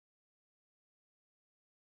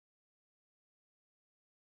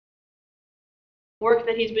work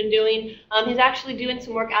that he's been doing. He's actually doing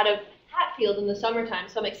some work out of Hatfield in the summertime,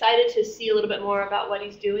 so I'm excited to see a little bit more about what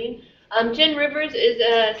he's doing. Jen Rivers is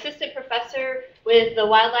an assistant professor with the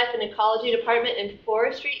Wildlife and Ecology Department in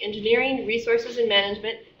Forestry, Engineering, Resources and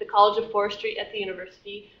Management, the College of Forestry at the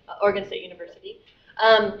University, Oregon State University.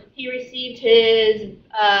 He received his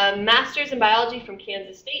master's in biology from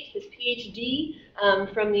Kansas State, his PhD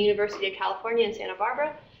from the University of California in Santa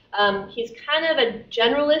Barbara. He's kind of a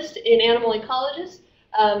generalist in animal ecologist,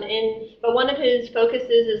 but one of his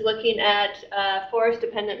focuses is looking at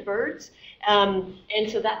forest-dependent birds. And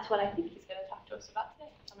so that's what I think he's going to talk to us about today.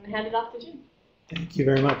 So I'm going to hand it off to Jim. Thank you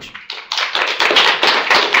very much.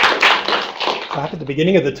 Clap at the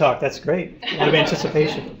beginning of the talk. That's great. A lot of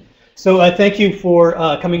anticipation. So thank you for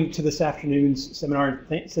coming to this afternoon's seminar.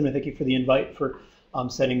 Thank you for the invite, for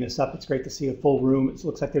setting this up. It's great to see a full room. It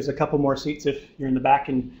looks like there's a couple more seats if you're in the back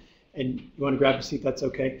and you want to grab a seat, that's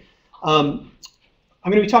okay. I'm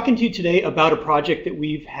going to be talking to you today about a project that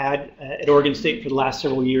we've had at Oregon State for the last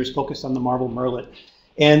several years focused on the marbled murrelet.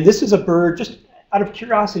 And this is a bird, just out of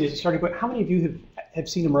curiosity as a starting point, how many of you have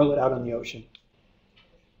seen a murrelet out on the ocean?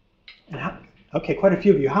 And okay, quite a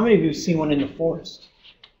few of you. How many of you have seen one in the forest?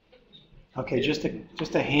 Okay, just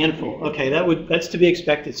a handful. Okay, that's to be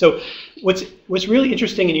expected. So what's really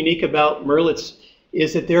interesting and unique about murrelets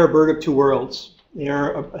is that they're a bird of two worlds.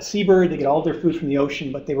 They're a seabird. They get all their food from the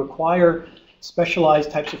ocean, but they require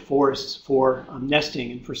specialized types of forests for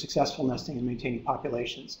nesting and for successful nesting and maintaining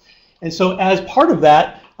populations. And so as part of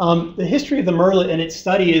that, the history of the murrelet and its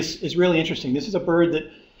study is really interesting. This is a bird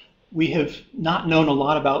that we have not known a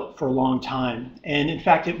lot about for a long time. And in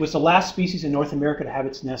fact, it was the last species in North America to have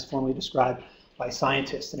its nest formally described by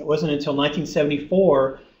scientists. And it wasn't until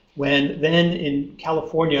 1974 when then in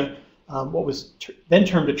California, what was then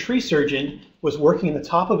termed a tree surgeon was working in the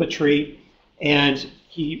top of a tree, and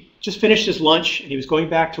he just finished his lunch and he was going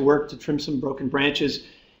back to work to trim some broken branches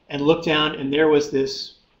and looked down, and there was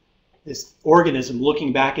this organism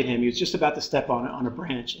looking back at him. He was just about to step on a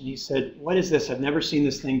branch, and he said, "What is this? I've never seen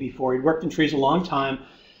this thing before." He'd worked in trees a long time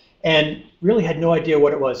and really had no idea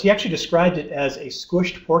what it was. He actually described it as a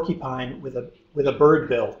squished porcupine with a bird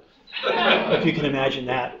bill, if you can imagine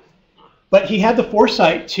that. But he had the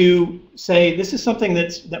foresight to say, this is something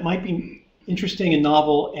that might be interesting and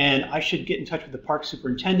novel, and I should get in touch with the park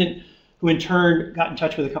superintendent, who in turn got in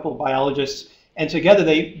touch with a couple of biologists, and together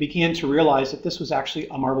they began to realize that this was actually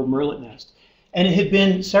a marbled murrelet nest. And it had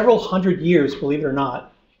been several hundred years, believe it or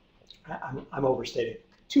not, I'm overstating,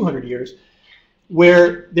 200 years,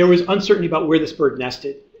 where there was uncertainty about where this bird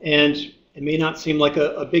nested. And it may not seem like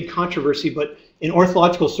a big controversy, but in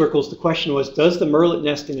ornithological circles, the question was, does the murrelet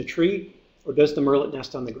nest in a tree or does the murrelet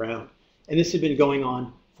nest on the ground? And this had been going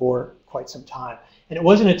on for quite some time. And it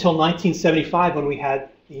wasn't until 1975 when we had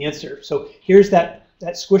the answer. So here's that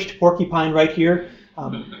squished porcupine right here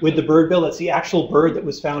with the bird bill. That's the actual bird that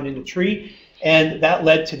was found in the tree. And that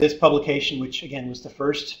led to this publication, which again was the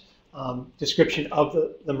first description of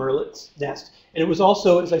the murrelet's nest. And it was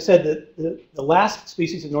also, as I said, the last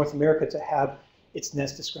species in North America to have its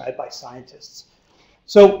nest described by scientists.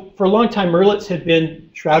 So for a long time, murrelets have been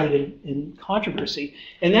shrouded in controversy.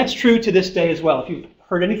 And that's true to this day as well. If you've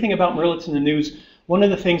heard anything about murrelets in the news, one of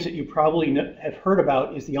the things that you probably have heard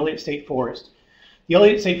about is the Elliott State Forest. The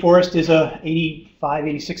Elliott State Forest is a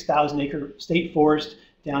 86,000 acre state forest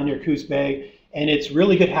down near Coos Bay, and it's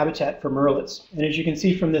really good habitat for murrelets. And as you can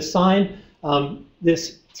see from this sign,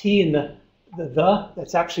 this T in the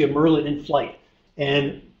that's actually a murrelet in flight.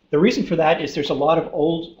 And the reason for that is there's a lot of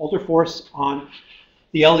older forests on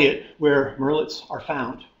the Elliott where murrelets are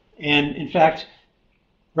found. And in fact,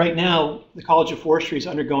 right now, the College of Forestry is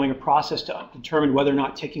undergoing a process to determine whether or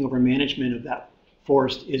not taking over management of that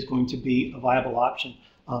forest is going to be a viable option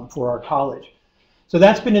for our college. So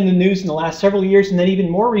that's been in the news in the last several years, and then even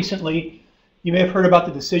more recently, you may have heard about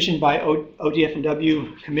the decision by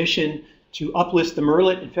ODF&W Commission to uplist the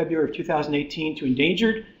murrelet in February of 2018 to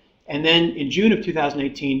endangered, and then in June of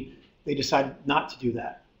 2018, they decided not to do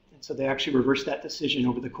that. And so they actually reversed that decision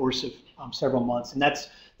over the course of several months, and that's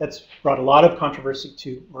brought a lot of controversy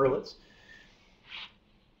to murrelets.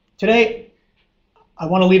 Today, I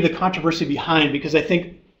want to leave the controversy behind because I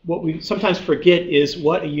think what we sometimes forget is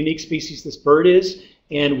what a unique species this bird is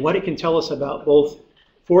and what it can tell us about both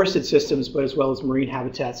forested systems, but as well as marine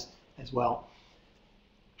habitats as well.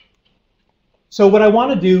 So what I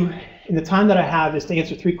want to do in the time that I have is to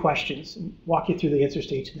answer three questions and walk you through the answers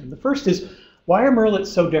to each of them. The first is, why are murrelets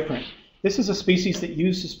so different? This is a species that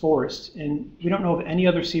uses forest, and we don't know of any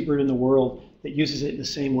other seabird in the world that uses it in the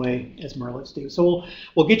same way as murrelets do. So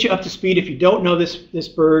we'll get you up to speed. If you don't know this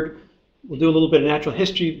bird, we'll do a little bit of natural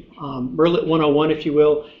history, Merlet 101, if you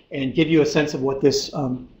will, and give you a sense of what this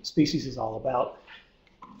species is all about.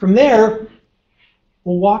 From there,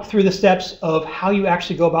 we'll walk through the steps of how you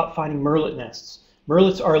actually go about finding merlet nests.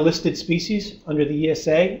 Merlets are a listed species under the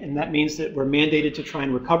ESA, and that means that we're mandated to try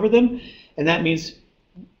and recover them, and that means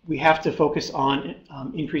we have to focus on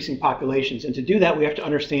increasing populations. And to do that, we have to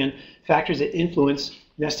understand factors that influence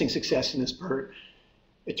nesting success in this bird.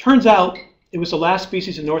 It turns out it was the last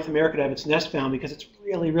species in North America to have its nest found because it's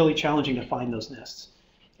really, really challenging to find those nests.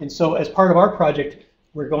 And so as part of our project,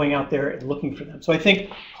 we're going out there and looking for them. So I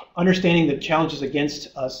think understanding the challenges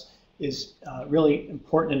against us is really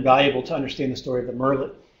important and valuable to understand the story of the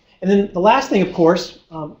merlet. And then the last thing, of course,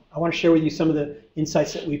 I want to share with you some of the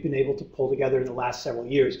insights that we've been able to pull together in the last several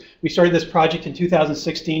years. We started this project in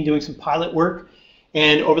 2016 doing some pilot work,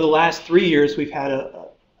 and over the last 3 years we've had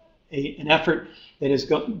an effort that has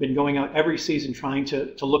been going out every season trying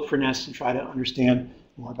to look for nests and try to understand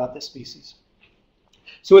more about this species.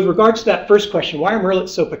 So with regards to that first question, why are merlets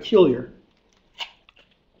so peculiar?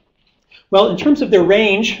 Well, in terms of their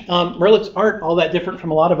range, merlets aren't all that different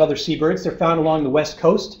from a lot of other seabirds. They're found along the west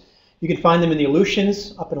coast. You can find them in the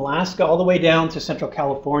Aleutians, up in Alaska, all the way down to Central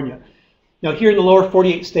California. Now here in the lower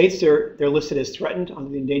 48 states, they're listed as threatened under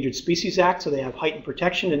the Endangered Species Act, so they have heightened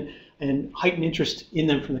protection and heightened interest in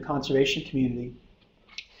them from the conservation community.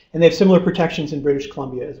 And they have similar protections in British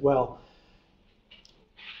Columbia as well.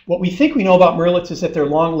 What we think we know about merlets is that they're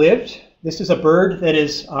long-lived. This is a bird that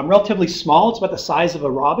is relatively small. It's about the size of a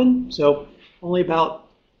robin, so only about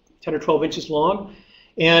 10 or 12 inches long.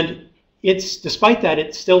 And despite that,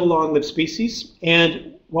 it's still a long-lived species.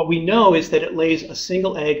 And what we know is that it lays a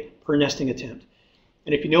single egg per nesting attempt.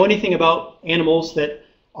 And if you know anything about animals that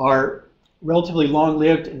are relatively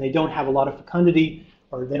long-lived and they don't have a lot of fecundity,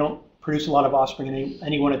 or they don't produce a lot of offspring in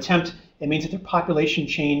any one attempt, it means that their population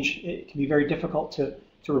change, it can be very difficult to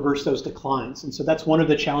reverse those declines. And so that's one of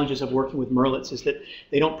the challenges of working with merlets, is that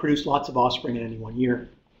they don't produce lots of offspring in any one year.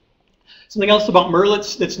 Something else about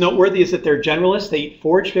merlets that's noteworthy is that they're generalists. They eat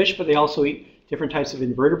forage fish, but they also eat different types of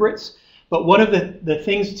invertebrates. But one of the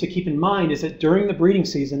things to keep in mind is that during the breeding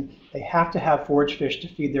season, they have to have forage fish to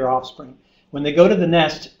feed their offspring. When they go to the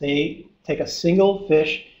nest, they take a single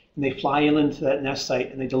fish and they fly inland to that nest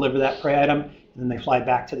site and they deliver that prey item, and then they fly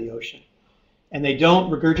back to the ocean. And they don't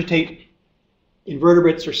regurgitate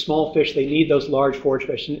invertebrates or small fish. They need those large forage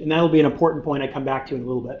fish, and that'll be an important point I come back to in a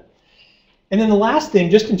little bit. And then the last thing,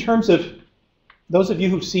 just in terms of those of you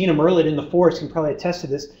who've seen a merlet in the forest can probably attest to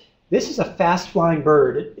this. This is a fast-flying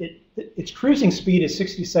bird. Its cruising speed is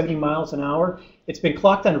 60 to 70 miles an hour. It's been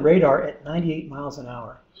clocked on radar at 98 miles an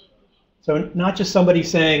hour. So not just somebody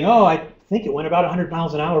saying, oh, I think it went about 100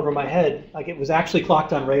 miles an hour over my head. Like, it was actually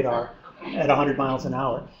clocked on radar at 100 miles an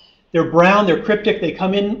hour. They're brown, they're cryptic, they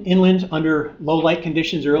come inland under low light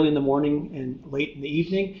conditions early in the morning and late in the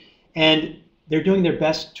evening, and they're doing their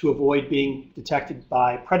best to avoid being detected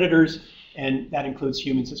by predators, and that includes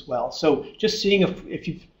humans as well. So just seeing if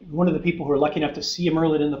you're one of the people who are lucky enough to see a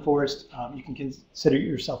merlet in the forest, you can consider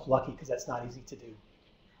yourself lucky, because that's not easy to do.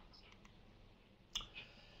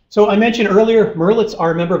 So I mentioned earlier, merlets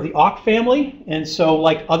are a member of the auk family, and so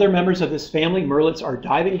like other members of this family, merlets are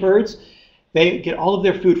diving birds. They get all of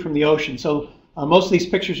their food from the ocean. So most of these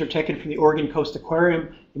pictures are taken from the Oregon Coast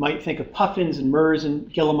Aquarium. You might think of puffins and murres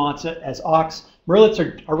and guillemots as auks. Merlets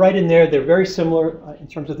are right in there. They're very similar in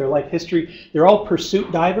terms of their life history. They're all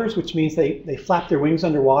pursuit divers, which means they flap their wings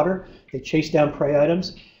underwater. They chase down prey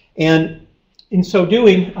items. And in so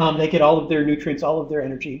doing, they get all of their nutrients, all of their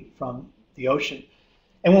energy from the ocean.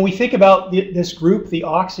 And when we think about this group, the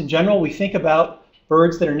auks in general, we think about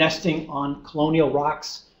birds that are nesting on colonial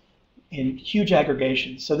rocks in huge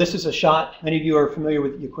aggregations. So this is a shot, many of you are familiar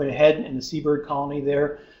with Yaquina Head and the seabird colony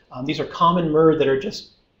there. These are common murre that are just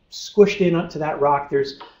squished in up to that rock.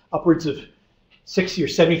 There's upwards of 60 or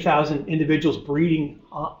 70,000 individuals breeding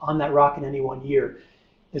on that rock in any one year.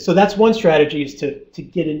 And so that's one strategy, is to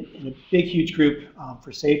get in a big, huge group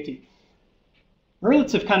for safety.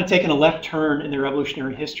 Merlets have kind of taken a left turn in their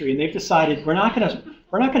evolutionary history, and they've decided we're not going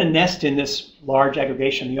to nest in this large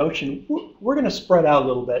aggregation in the ocean. We're going to spread out a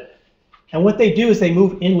little bit. And what they do is they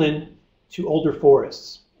move inland to older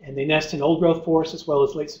forests, and they nest in old growth forests as well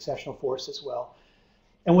as late successional forests as well.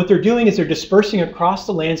 And what they're doing is they're dispersing across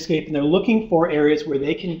the landscape, and they're looking for areas where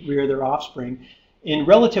they can rear their offspring in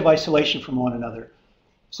relative isolation from one another.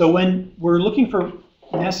 So when we're looking for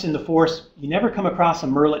nests in the forest, you never come across a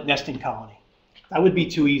merlet nesting colony. That would be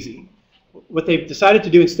too easy. What they've decided to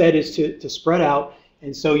do instead is to spread out,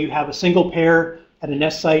 and so you have a single pair at a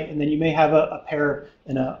nest site, and then you may have a pair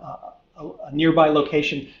in a a nearby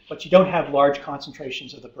location, but you don't have large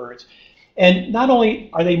concentrations of the birds. And not only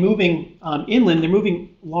are they moving inland, they're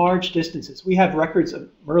moving large distances. We have records of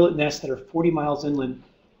murrelet nests that are 40 miles inland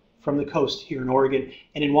from the coast here in Oregon.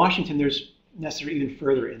 And in Washington, there's nests that are even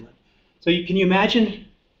further inland. So can you imagine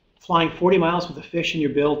flying 40 miles with a fish in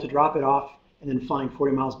your bill to drop it off and then flying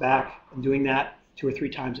 40 miles back and doing that 2 or 3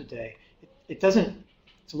 times a day? It's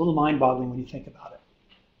a little mind-boggling when you think about it.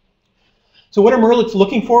 So what are murrelets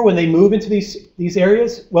looking for when they move into these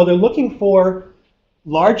areas? Well, they're looking for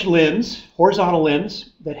large limbs, horizontal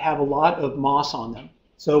limbs, that have a lot of moss on them.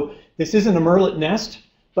 So this isn't a murrelet nest,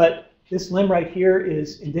 but this limb right here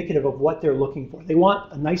is indicative of what they're looking for. They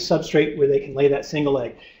want a nice substrate where they can lay that single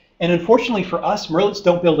egg. And unfortunately for us, murrelets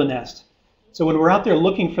don't build a nest. So when we're out there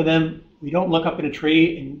looking for them, we don't look up in a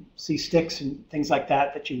tree and see sticks and things like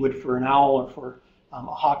that that you would for an owl or for a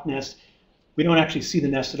hawk nest. We don't actually see the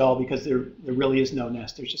nest at all because there really is no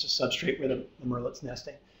nest. There's just a substrate where the murrelet's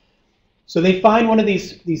nesting. So they find one of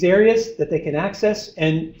these areas that they can access,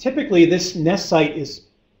 and typically this nest site is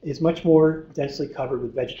much more densely covered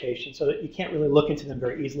with vegetation, so that you can't really look into them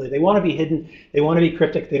very easily. They want to be hidden, they want to be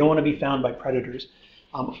cryptic, they don't want to be found by predators.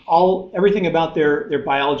 Everything about their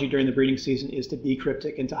biology during the breeding season is to be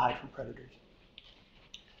cryptic and to hide from predators.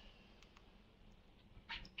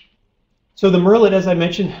 So the murrelet, as I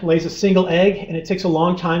mentioned, lays a single egg, and it takes a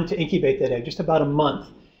long time to incubate that egg, just about a month.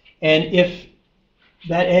 And if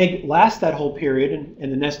that egg lasts that whole period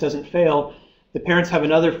and the nest doesn't fail, the parents have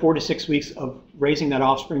another 4 to 6 weeks of raising that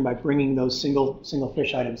offspring by bringing those single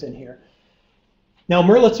fish items in here. Now,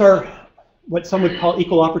 murrelets are what some would call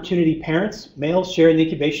equal opportunity parents. Males share in the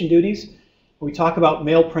incubation duties. When we talk about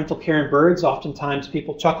male parental care in birds, oftentimes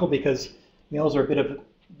people chuckle because males are a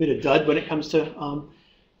bit of dud when it comes to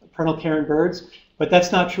parental care in birds. But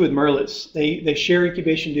that's not true with murrelets. They share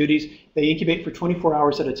incubation duties. They incubate for 24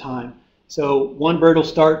 hours at a time. So one bird will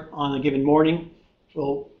start on a given morning,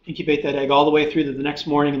 will incubate that egg all the way through to the next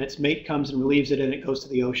morning, and its mate comes and relieves it, and it goes to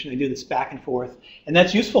the ocean. They do this back and forth. And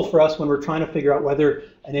that's useful for us when we're trying to figure out whether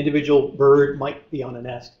an individual bird might be on a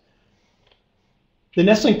nest. The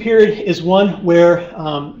nestling period is one where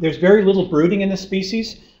there's very little brooding in this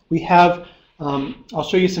species. We have, I'll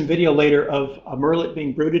show you some video later of a murrelet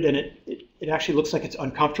being brooded, and it actually looks like it's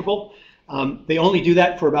uncomfortable. They only do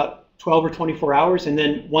that for about 12 or 24 hours, and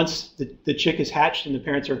then once the chick is hatched and the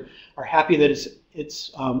parents are happy that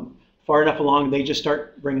it's far enough along, they just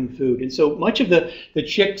start bringing food. And so much of the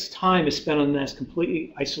chick's time is spent on the nest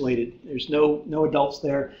completely isolated. There's no adults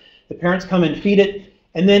there. The parents come and feed it,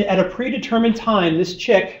 and then at a predetermined time, this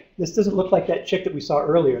doesn't look like that chick that we saw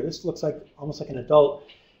earlier. This looks like almost like an adult.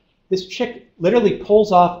 This chick literally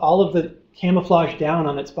pulls off all of the camouflage down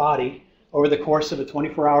on its body over the course of a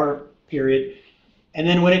 24-hour period. And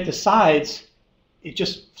then when it decides, it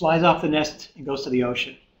just flies off the nest and goes to the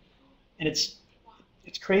ocean. And it's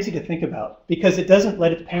crazy to think about because it doesn't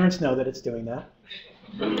let its parents know that it's doing that.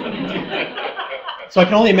 So I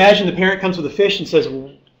can only imagine the parent comes with a fish and says,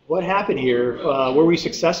 what happened here? Were we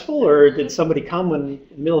successful, or did somebody come in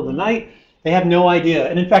the middle of the night? They have no idea.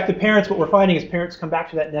 And in fact, the parents, what we're finding is parents come back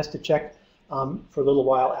to that nest to check for a little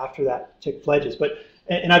while after that chick fledges.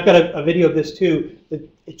 And I've got a video of this too.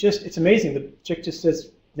 It's amazing. The chick just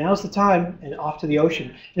says, now's the time, and off to the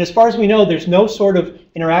ocean. And as far as we know, there's no sort of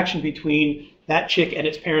interaction between that chick and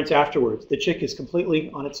its parents afterwards. The chick is completely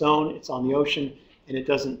on its own. It's on the ocean, and it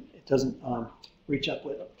doesn't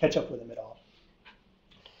catch up with them at all.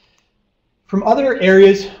 From other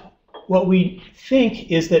areas, what we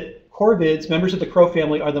think is that corvids, members of the crow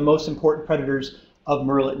family, are the most important predators of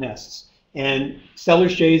murrelet nests. And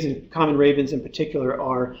Steller's jays and common ravens in particular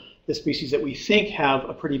are the species that we think have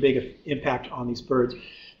a pretty big impact on these birds.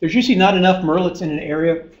 There's usually not enough murrelets in an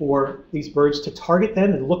area for these birds to target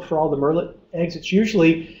them and look for all the murrelet eggs. It's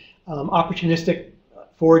usually opportunistic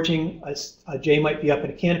foraging. A jay might be up in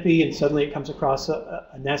a canopy and suddenly it comes across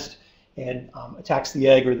a nest and attacks the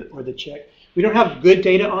egg or the chick. We don't have good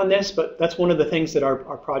data on this, but that's one of the things that our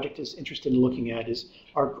project is interested in looking at is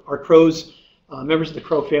our crows, members of the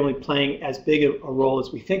crow family, playing as big a role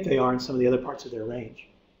as we think they are in some of the other parts of their range.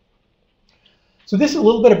 So this is a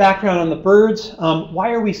little bit of background on the birds.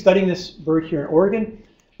 Why are we studying this bird here in Oregon?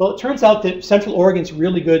 Well, it turns out that Central Oregon is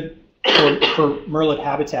really good for murrelet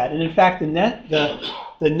habitat. And in fact,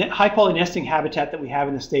 the high-quality nesting habitat that we have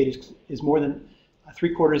in the state is more than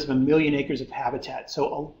 750,000 acres of habitat.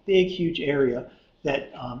 So a big, huge area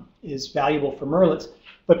that is valuable for murrelets.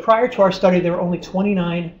 But prior to our study, there were only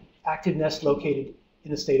 29 active nests located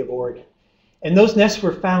in the state of Oregon. And those nests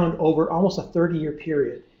were found over almost a 30-year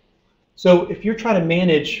period. So if you're trying to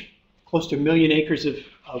manage close to 1 million acres of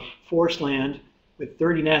forest land with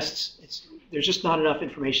 30 nests, there's just not enough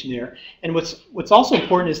information there. And what's also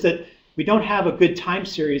important is that we don't have a good time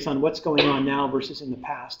series on what's going on now versus in the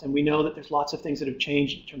past. And we know that there's lots of things that have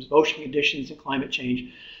changed in terms of ocean conditions and climate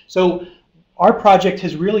change. So our project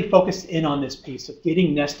has really focused in on this piece of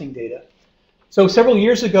getting nesting data. So several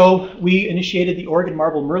years ago, we initiated the Oregon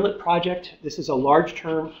Marble Murrelet Project. This is a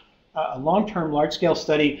long-term, large-scale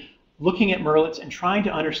study looking at murrelets and trying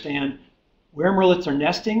to understand where murrelets are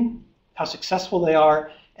nesting, how successful they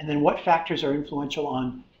are, and then what factors are influential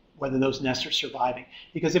on whether those nests are surviving.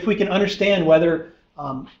 Because if we can understand whether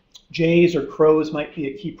jays or crows might be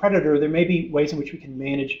a key predator, there may be ways in which we can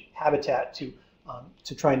manage habitat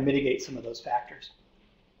to try and mitigate some of those factors.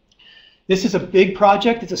 This is a big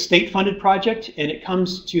project. It's a state-funded project, and it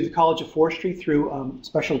comes to the College of Forestry through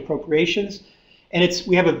special appropriations. And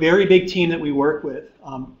we have a very big team that we work with.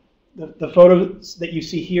 The photos that you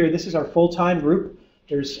see here, this is our full-time group.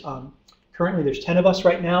 Currently there's 10 of us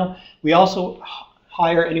right now. We also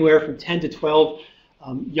hire anywhere from 10 to 12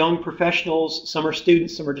 young professionals. Some are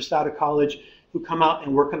students, some are just out of college, who come out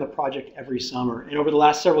and work on the project every summer. And over the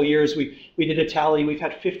last several years, we did a tally. We've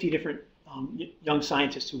had 50 different young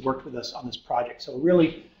scientists who worked with us on this project. So a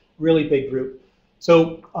really, really big group.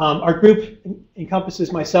 So our group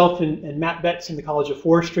encompasses myself and Matt Betts in the College of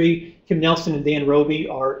Forestry. Kim Nelson and Dan Roby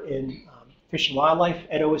are in Fish and Wildlife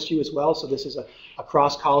at OSU as well. So this is a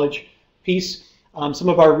cross-college piece. Some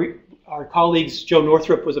of our colleagues, Joe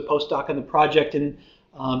Northrup was a postdoc on the project, and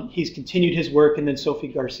he's continued his work. And then Sophie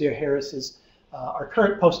Garcia Harris is our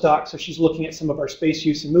current postdoc, so she's looking at some of our space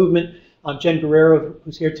use and movement. Jen Guerrero,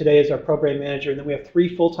 who's here today, is our program manager, and then we have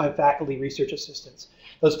 3 full-time faculty research assistants.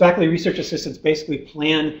 Those faculty research assistants basically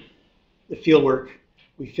plan the field work.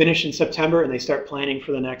 We finish in September, and they start planning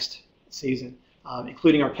for the next season,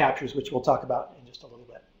 including our captures, which we'll talk about in just a little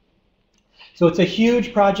bit. So it's a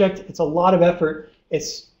huge project. It's a lot of effort.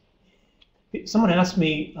 Someone asked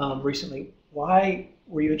me recently, why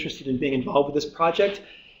were you interested in being involved with this project?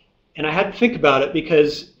 And I had to think about it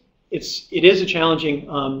because it is a challenging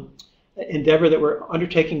endeavor that we're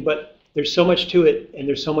undertaking, but there's so much to it, and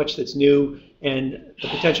there's so much that's new, and the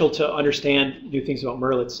potential to understand new things about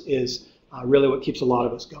murrelets is really what keeps a lot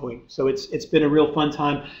of us going. So it's been a real fun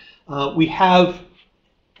time. We have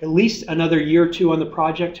at least another year or 2 on the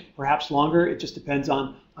project, perhaps longer. It just depends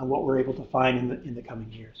on what we're able to find in the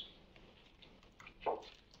coming years.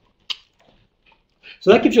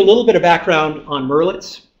 So that gives you a little bit of background on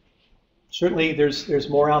murrelets. Certainly there's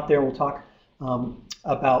more out there. We'll talk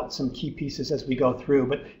about some key pieces as we go through,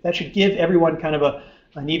 but that should give everyone kind of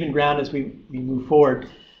an even ground as we move forward.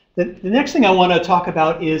 The next thing I want to talk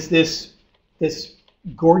about is this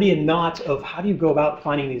Gordian knot of how do you go about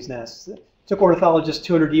finding these nests. It took ornithologists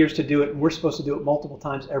 200 years to do it, and we're supposed to do it multiple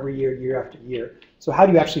times every year, year after year. So how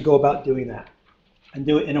do you actually go about doing that and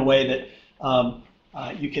do it in a way that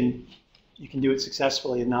you can do it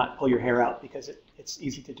successfully and not pull your hair out, because it's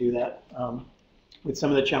easy to do that with some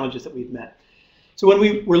of the challenges that we've met. So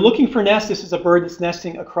when we're looking for nests, this is a bird that's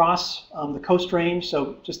nesting across the coast range.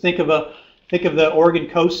 So just think of the Oregon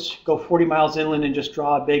coast, go 40 miles inland and just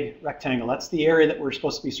draw a big rectangle. That's the area that we're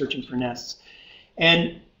supposed to be searching for nests.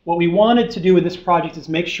 And what we wanted to do with this project is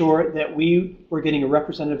make sure that we were getting a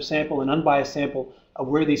representative sample, an unbiased sample of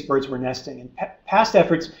where these birds were nesting. And past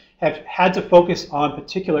efforts have had to focus on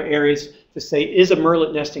particular areas to say, is a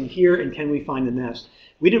murrelet nesting here, and can we find the nest?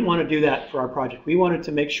 We didn't want to do that for our project. We wanted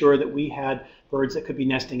to make sure that we had birds that could be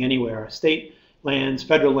nesting anywhere, state lands,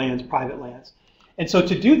 federal lands, private lands. And so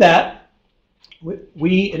to do that,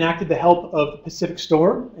 we enacted the help of the Pacific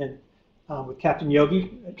Storm, and with Captain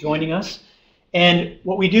Yogi joining us. And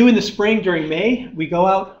what we do in the spring during May, we go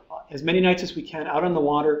out as many nights as we can out on the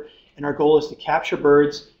water, and our goal is to capture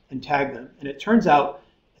birds and tag them. And it turns out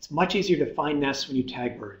it's much easier to find nests when you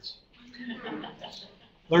tag birds.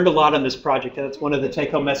 Learned a lot on this project, and that's one of the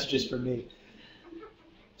take-home messages for me.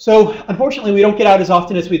 So unfortunately, we don't get out as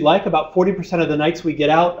often as we'd like. About 40% of the nights we get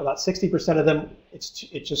out, about 60% of them, it's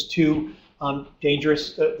just too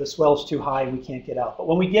dangerous. The swell's too high, and we can't get out. But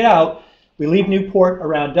when we get out, we leave Newport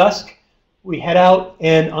around dusk. We head out,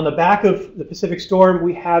 and on the back of the Pacific Storm,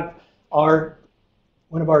 we have one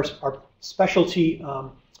of our specialty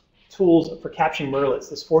tools for capturing murrelets,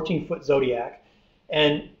 this 14-foot Zodiac.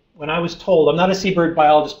 And when I was told, I'm not a seabird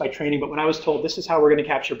biologist by training, but when I was told this is how we're going to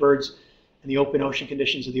capture birds in the open ocean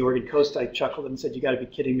conditions of the Oregon coast, I chuckled and said, you got to be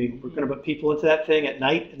kidding me. We're going to put people into that thing at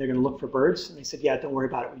night, and they're going to look for birds? And they said, yeah, don't worry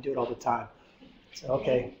about it. We do it all the time. So,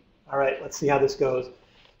 okay, all right, let's see how this goes.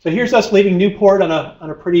 So here's us leaving Newport on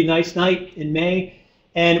a pretty nice night in May,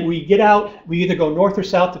 and we get out. We either go north or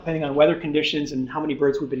south, depending on weather conditions and how many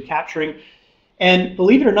birds we've been capturing. And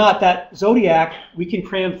believe it or not, that Zodiac, we can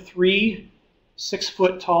cram 3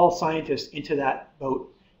 6-foot-tall scientists into that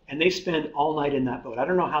boat, and they spend all night in that boat. I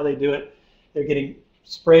don't know how they do it. They're getting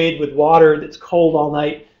sprayed with water that's cold all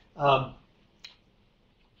night.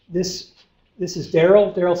 This is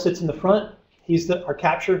Daryl. Daryl sits in the front. He's our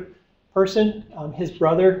capture person. His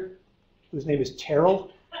brother, whose name is Terrell.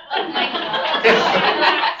 Oh my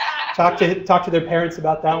God. Talk to their parents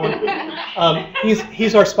about that one.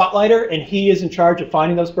 He's our spotlighter, and he is in charge of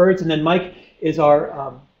finding those birds. And then Mike is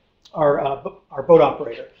our boat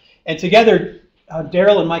operator. And together,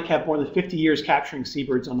 Daryl and Mike have more than 50 years capturing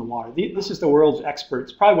seabirds on the water. This is the world's expert.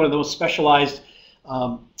 It's probably one of the most specialized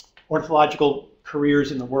ornithological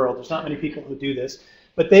careers in the world. There's not many people who do this.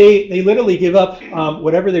 But they literally give up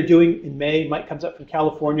whatever they're doing in May. Mike comes up from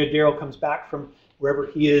California. Daryl comes back from wherever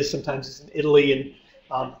he is. Sometimes it's in Italy,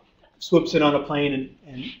 and swoops in on a plane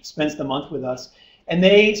and spends the month with us. And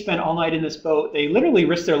they spend all night in this boat. They literally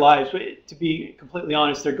risk their lives. To be completely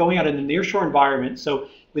honest, they're going out in a nearshore environment, so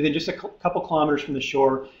within just a couple kilometers from the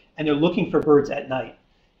shore, and they're looking for birds at night.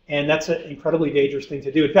 And that's an incredibly dangerous thing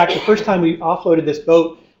to do. In fact, the first time we offloaded this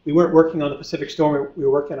boat, we weren't working on the Pacific Storm. We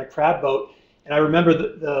were working on a crab boat. And I remember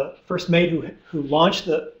the first mate who launched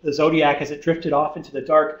the Zodiac as it drifted off into the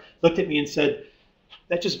dark looked at me and said,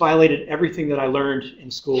 "That just violated everything that I learned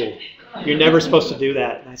in school. You're never supposed to do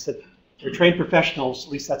that." And I said, "They're trained professionals,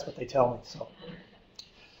 at least that's what they tell me."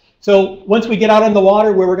 So once we get out on the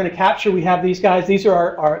water where we're going to capture, we have these guys. These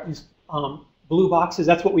are our blue boxes.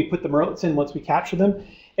 That's what we put the murrelets in once we capture them.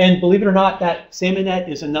 And believe it or not, that salmon net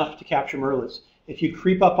is enough to capture murrelets. If you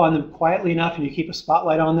creep up on them quietly enough and you keep a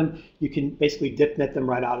spotlight on them, you can basically dip net them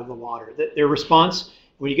right out of the water. Their response,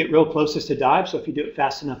 when you get real close, is to dive. So if you do it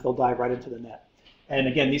fast enough, they'll dive right into the net. And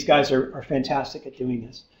again, these guys are fantastic at doing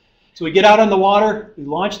this. So we get out on the water, we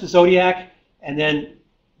launch the Zodiac, and then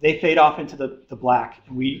they fade off into the black.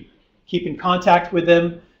 And we keep in contact with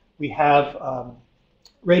them. We have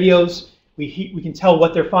radios. We can tell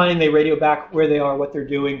what they're finding. They radio back where they are, what they're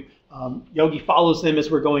doing. Yogi follows them as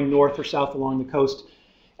we're going north or south along the coast.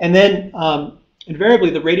 And then invariably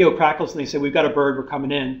the radio crackles and they say, "We've got a bird, we're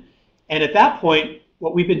coming in." And at that point,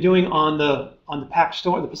 what we've been doing on the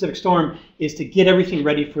Pacific Storm is to get everything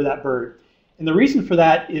ready for that bird. And the reason for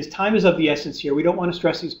that is time is of the essence here. We don't want to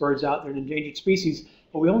stress these birds out. They're an endangered species,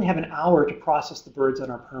 but we only have an hour to process the birds on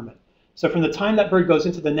our permit. So from the time that bird goes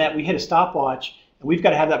into the net, we hit a stopwatch, and we've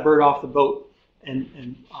got to have that bird off the boat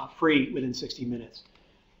and free within 60 minutes.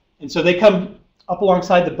 And so they come up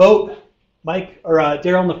alongside the boat. Mike or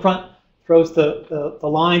Daryl in the front throws the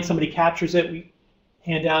line. Somebody captures it. We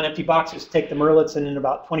hand down empty boxes, take the murrelets, and in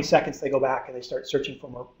about 20 seconds they go back and they start searching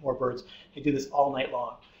for more birds. They do this all night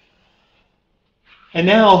long. And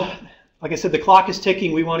now, like I said, the clock is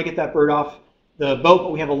ticking. We want to get that bird off the boat,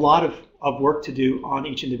 but we have a lot of work to do on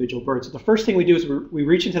each individual bird. So the first thing we do is we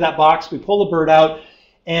reach into that box, we pull the bird out,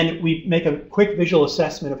 and we make a quick visual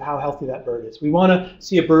assessment of how healthy that bird is. We want to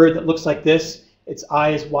see a bird that looks like this. Its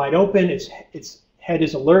eye is wide open, its head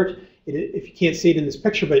is alert. If you can't see it in this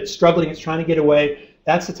picture, but it's struggling, it's trying to get away,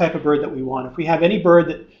 that's the type of bird that we want. If we have any bird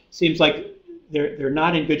that seems like they're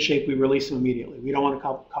not in good shape, we release them immediately. We don't want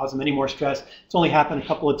to cause them any more stress. It's only happened a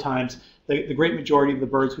couple of times. The great majority of the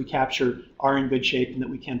birds we capture are in good shape and that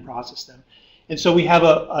we can process them. And so we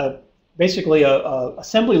have basically a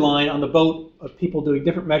assembly line on the boat of people doing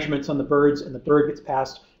different measurements on the birds, and the bird gets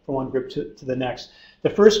passed from one group to the next. The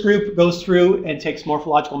first group goes through and takes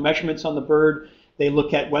morphological measurements on the bird. They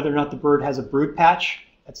look at whether or not the bird has a brood patch.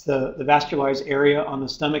 That's the vascularized area on the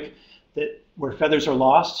stomach where feathers are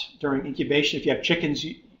lost during incubation. If you have chickens,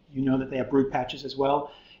 you know that they have brood patches as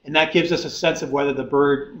well. And that gives us a sense of whether the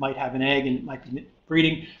bird might have an egg and might be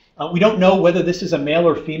breeding. We don't know whether this is a male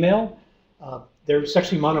or female. They're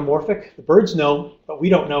sexually monomorphic. The birds know, but we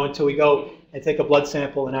don't know until we go and take a blood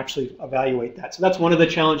sample and actually evaluate that. So that's one of the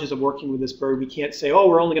challenges of working with this bird. We can't say, oh,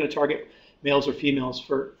 we're only going to target males or females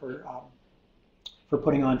for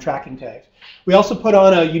putting on tracking tags. We also put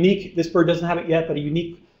on a unique, this bird doesn't have it yet, but a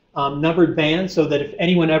unique numbered band so that if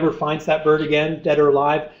anyone ever finds that bird again, dead or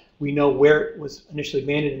alive, we know where it was initially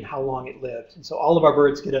banded and how long it lived. And so all of our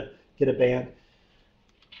birds get a band.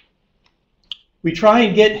 We try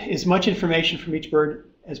and get as much information from each bird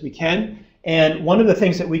as we can. And one of the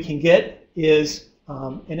things that we can get is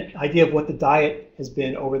an idea of what the diet has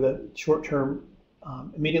been over the short term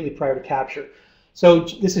immediately prior to capture. So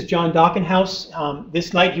this is John Dockenhouse.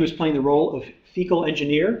 This night he was playing the role of fecal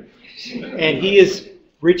engineer. And he is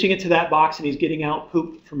reaching into that box and he's getting out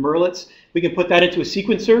poop from murrelets. We can put that into a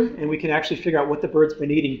sequencer and we can actually figure out what the bird's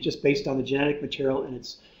been eating just based on the genetic material and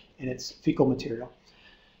its fecal material.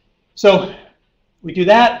 So we do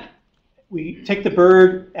that. we take the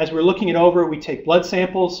bird, as we're looking it over, we take blood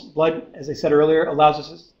samples. Blood, as I said earlier, allows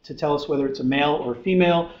us to tell us whether it's a male or a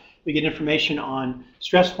female. We get information on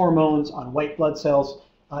stress hormones, on white blood cells.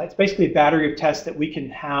 It's basically a battery of tests that we can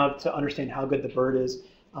have to understand how good the bird is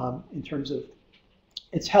in terms of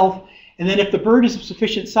its health. And then if the bird is of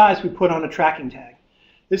sufficient size, we put on a tracking tag.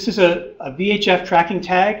 This is a VHF tracking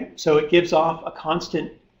tag, so it gives off a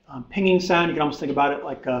constant pinging sound. You can almost think about it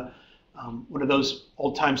like one of those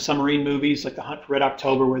old-time submarine movies, like The Hunt for Red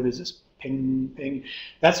October, where there's this ping, ping.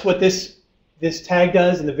 That's what this tag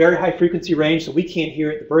does in the very high frequency range, so we can't hear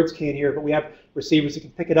it, the birds can't hear it, but we have receivers that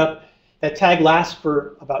can pick it up. That tag lasts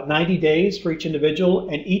for about 90 days for each individual,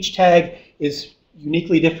 and each tag is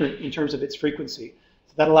uniquely different in terms of its frequency.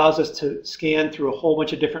 So that allows us to scan through a whole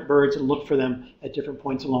bunch of different birds and look for them at different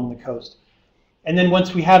points along the coast. And then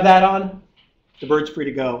once we have that on, the bird's free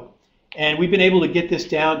to go. And we've been able to get this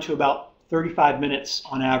down to about 35 minutes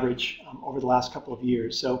on average over the last couple of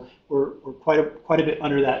years. So we're quite a bit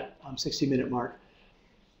under that 60-minute mark.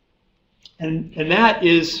 And that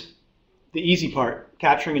is the easy part,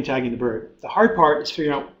 capturing and tagging the bird. The hard part is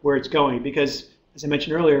figuring out where it's going because, as I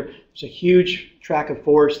mentioned earlier, there's a huge tract of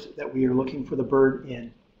forest that we are looking for the bird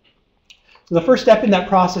in. So the first step in that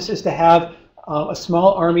process is to have a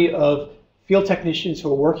small army of field technicians who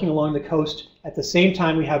are working along the coast at the same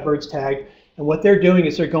time we have birds tagged. And what they're doing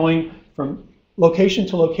is they're going from location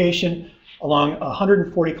to location along a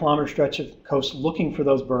 140-kilometer stretch of coast looking for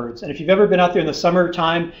those birds. And if you've ever been out there in the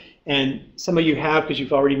summertime, and some of you have because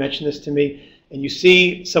you've already mentioned this to me, and you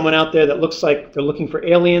see someone out there that looks like they're looking for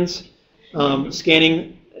aliens,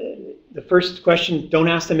 scanning, the first question, don't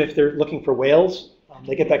ask them if they're looking for whales.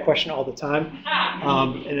 They get that question all the time.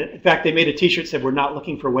 And in fact, they made a t-shirt that said, "We're not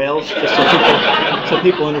looking for whales," just so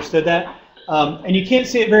people understood that. And you can't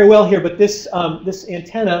see it very well here, but this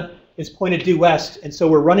antenna is pointed due west, and so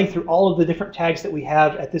we're running through all of the different tags that we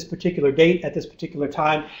have at this particular date, at this particular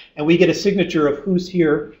time, and we get a signature of who's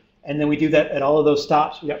here, and then we do that at all of those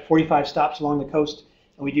stops. We got 45 stops along the coast,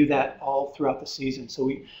 and we do that all throughout the season. So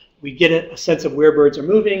we get a sense of where birds are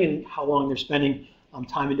moving and how long they're spending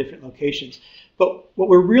time in different locations. But what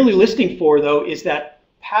we're really listening for, though, is that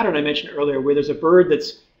pattern I mentioned earlier, where there's a bird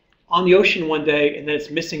that's on the ocean one day and then it's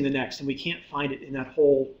missing the next, and we can't find it in that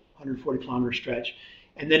whole 140-kilometer stretch.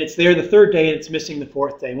 And then it's there the third day and it's missing the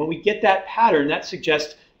fourth day. And when we get that pattern, that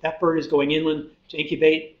suggests that bird is going inland to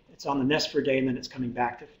incubate, it's on the nest for a day, and then it's coming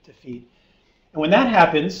back to feed. And when that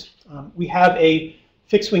happens, we have a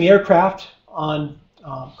fixed-wing aircraft on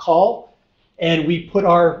call, and we put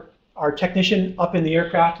our technician up in the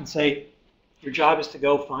aircraft and say, your job is to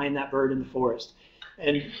go find that bird in the forest.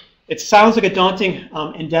 And it sounds like a daunting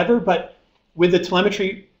endeavor, but with the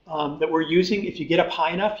telemetry that we're using, if you get up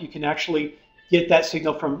high enough, you can actually get that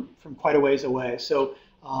signal from quite a ways away. So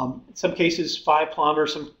in some cases 5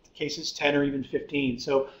 kilometers, some cases 10 or even 15.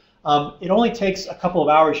 So it only takes a couple of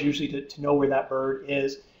hours usually to know where that bird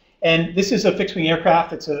is. And this is a fixed-wing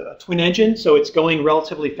aircraft. It's a twin engine, so it's going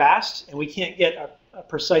relatively fast, and we can't get a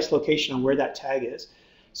precise location on where that tag is.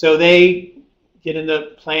 So they get in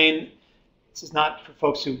the plane. This is not for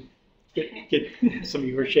folks who get some of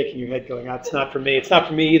you are shaking your head going, it's not for me. It's not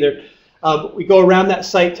for me either. We go around that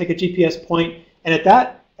site, take a GPS point, and at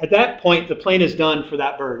that point, the plane is done for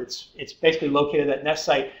that bird. It's basically located at that nest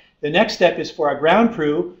site. The next step is for our ground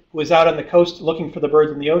crew, who is out on the coast looking for the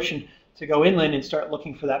birds in the ocean, to go inland and start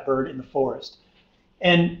looking for that bird in the forest.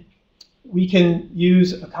 And we can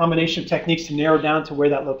use a combination of techniques to narrow down to where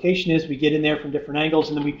that location is. We get in there from different angles,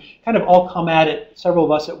 and then we kind of all come at it, several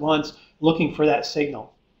of us at once, looking for that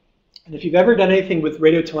signal. And if you've ever done anything with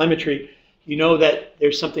radio telemetry, you know that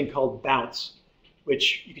there's something called bounce,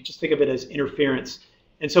 which you can just think of it as interference.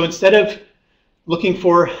 And so instead of looking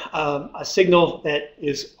for a signal that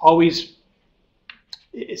is always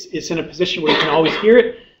is in a position where you can always hear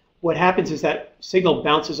it, what happens is that signal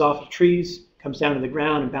bounces off of trees, comes down to the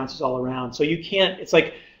ground, and bounces all around. So you can't, it's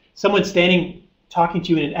like someone standing talking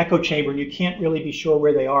to you in an echo chamber, and you can't really be sure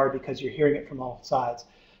where they are because you're hearing it from all sides.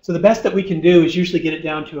 So the best that we can do is usually get it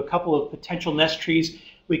down to a couple of potential nest trees.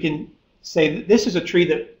 We can say that this is a tree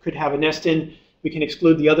that could have a nest in. We can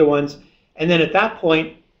exclude the other ones. And then at that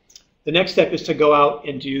point, the next step is to go out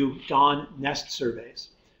and do dawn nest surveys.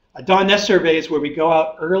 A dawn nest survey is where we go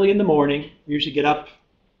out early in the morning. We usually get up,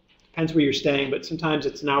 depends where you're staying, but sometimes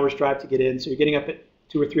it's an hour's drive to get in. So you're getting up at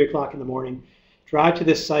 2 or 3 o'clock in the morning, drive to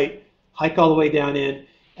this site, hike all the way down in.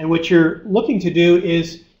 And what you're looking to do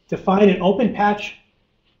is to find an open patch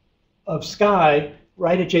of sky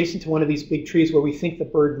right adjacent to one of these big trees where we think the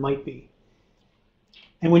bird might be.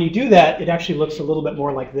 And when you do that, it actually looks a little bit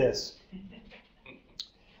more like this.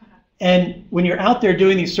 And when you're out there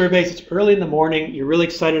doing these surveys, it's early in the morning, you're really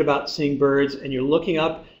excited about seeing birds, and you're looking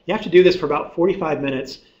up. You have to do this for about 45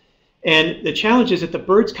 minutes. And the challenge is that the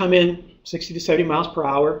birds come in 60 to 70 miles per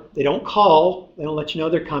hour. They don't call. They don't let you know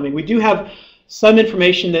they're coming. We do have some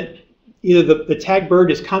information that either the tag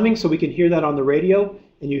bird is coming, so we can hear that on the radio,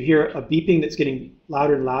 and you hear a beeping that's getting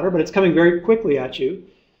louder and louder, but it's coming very quickly at you.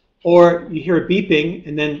 Or you hear a beeping,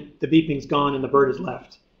 and then the beeping's gone and the bird is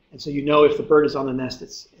left. And so you know if the bird is on the nest,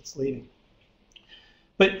 it's leaving.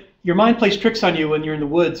 But your mind plays tricks on you when you're in the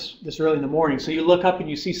woods this early in the morning. So you look up and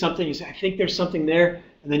you see something, you say, I think there's something there,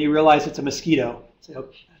 and then you realize it's a mosquito. You say, oh,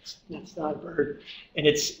 that's not a bird. And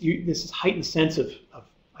it's this heightened sense of,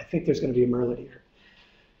 I think there's going to be a murrelet here.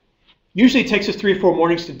 Usually it takes us 3 or 4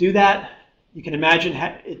 mornings to do that. You can imagine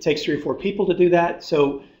it takes 3 or 4 people to do that.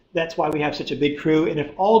 So that's why we have such a big crew. And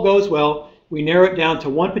if all goes well, we narrow it down to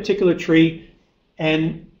one particular tree,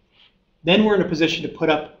 and then we're in a position to put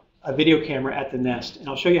up a video camera at the nest. And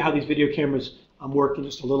I'll show you how these video cameras work in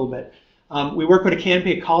just a little bit. We work with a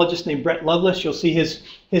canopy ecologist named Brett Lovelace. You'll see his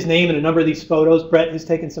name in a number of these photos. Brett has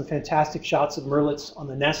taken some fantastic shots of murrelets on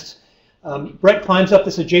the nests. Brett climbs up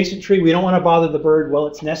this adjacent tree. We don't want to bother the bird while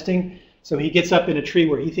it's nesting, so he gets up in a tree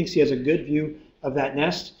where he thinks he has a good view of that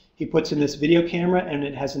nest. He puts in this video camera, and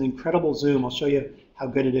it has an incredible zoom. I'll show you how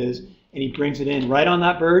good it is. And he brings it in right on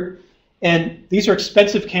that bird. And these are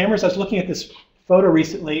expensive cameras. I was looking at this photo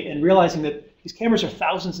recently and realizing that these cameras are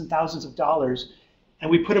thousands and thousands of dollars.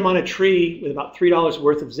 And we put them on a tree with about $3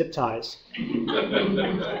 worth of zip ties.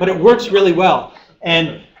 But it works really well.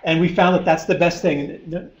 And we found that that's the best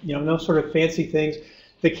thing. No sort of fancy things.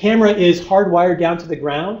 The camera is hardwired down to the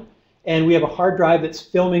ground. And we have a hard drive that's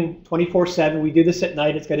filming 24/7. We do this at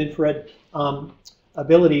night. It's got infrared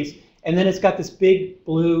abilities. And then it's got this big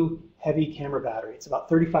blue heavy camera battery. It's about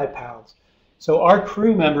 35 pounds. So our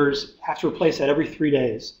crew members have to replace that every 3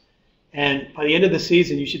 days. And by the end of the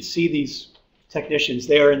season, you should see these technicians.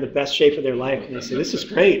 They are in the best shape of their life. And they say, this is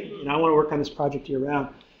great. I want to work on this project year round.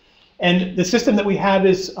 And the system that we have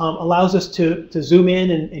is allows us to zoom in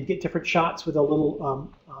and get different shots with a little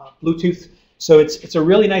Bluetooth. So it's a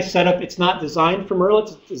really nice setup. It's not designed for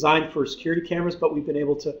murrelets. It's designed for security cameras, but we've been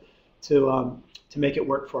able to make it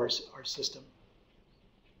work for our system.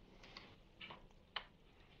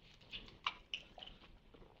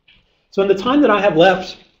 So in the time that I have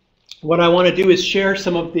left, what I want to do is share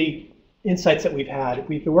some of the insights that we've had.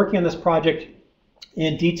 We've been working on this project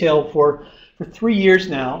in detail for 3 years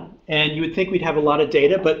now, and you would think we'd have a lot of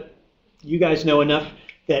data, but you guys know enough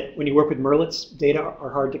that when you work with murrelets, data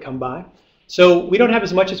are hard to come by. So we don't have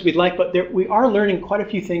as much as we'd like, but we are learning quite a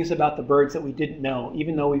few things about the birds that we didn't know,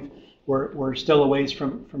 even though we're still a ways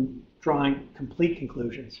from drawing complete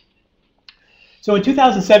conclusions. So in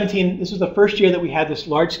 2017, this was the first year that we had this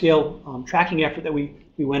large-scale tracking effort that we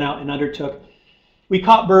went out and undertook. We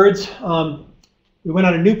caught birds. We went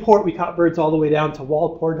out of Newport. We caught birds all the way down to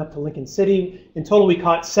Waldport and up to Lincoln City. In total, we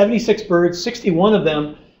caught 76 birds. 61 of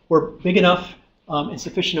them were big enough and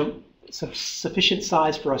sufficient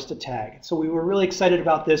size for us to tag. So we were really excited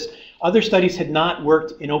about this. Other studies had not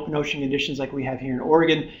worked in open ocean conditions like we have here in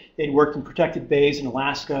Oregon. They'd worked in protected bays in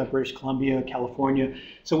Alaska, British Columbia, California.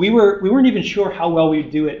 So we weren't even sure how well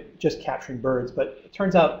we'd do at just capturing birds, but it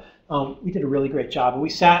turns out we did a really great job. And we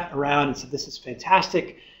sat around and said, this is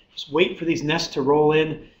fantastic. Just wait for these nests to roll in.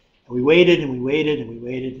 And we waited and we waited and we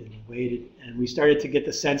waited and we waited. And we started to get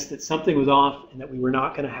the sense that something was off and that we were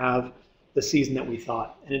not going to have the season that we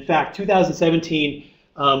thought. And in fact, 2017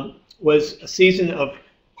 was a season of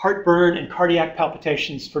heartburn and cardiac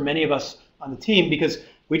palpitations for many of us on the team because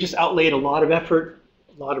we just outlaid a lot of effort,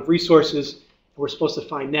 a lot of resources, and we're supposed to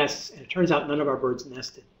find nests, and it turns out none of our birds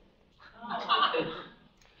nested.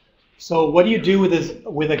 So what do you do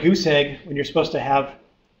with a goose egg when you're supposed to have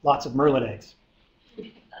lots of murrelet eggs?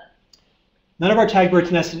 None of our tag birds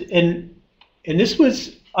nested, and this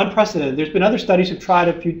was unprecedented. There's been other studies who've tried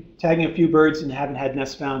tagging a few birds and haven't had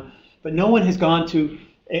nests found, but no one has gone to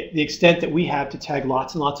the extent that we have to tag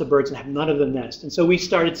lots and lots of birds and have none of them nest. And so we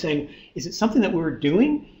started saying, is it something that we were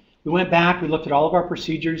doing? We went back, we looked at all of our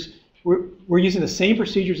procedures. We're using the same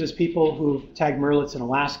procedures as people who tagged murrelets in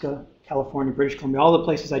Alaska, California, British Columbia, all the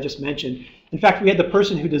places I just mentioned. In fact, we had the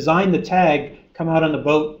person who designed the tag come out on the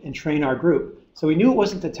boat and train our group. So we knew it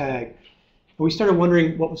wasn't the tag, but we started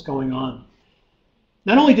wondering what was going on.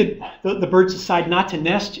 Not only did the birds decide not to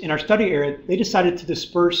nest in our study area, they decided to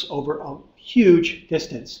disperse over a huge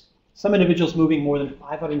distance. Some individuals moving more than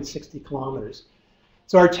 560 kilometers.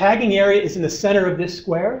 So our tagging area is in the center of this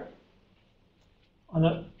square.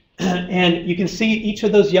 And you can see each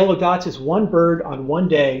of those yellow dots is one bird on one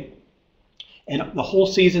day. And the whole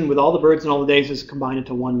season with all the birds and all the days is combined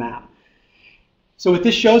into one map. So what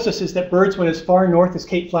this shows us is that birds went as far north as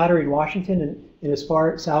Cape Flattery in Washington and as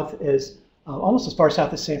far south as, almost as far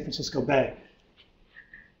south as San Francisco Bay.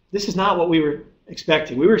 This is not what we were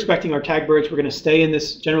expecting. We were expecting our tag birds were going to stay in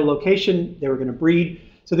this general location. They were going to breed.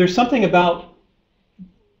 So there's something about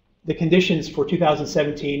the conditions for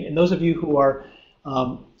 2017. And those of you who are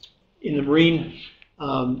in the marine,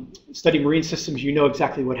 study marine systems, you know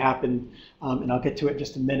exactly what happened. And I'll get to it in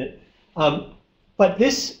just a minute. But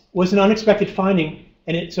this was an unexpected finding.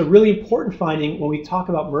 And it's a really important finding when we talk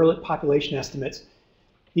about murrelet population estimates,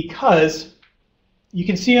 because you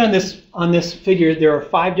can see on this figure there are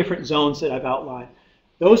 5 different zones that I've outlined.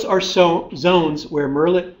 Those are zones where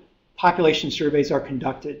murrelet population surveys are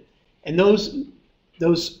conducted. And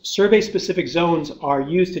those survey-specific zones are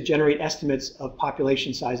used to generate estimates of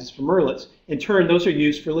population sizes for murrelets. In turn, those are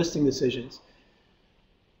used for listing decisions.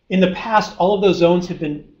 In the past, all of those zones have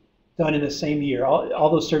been done in the same year, all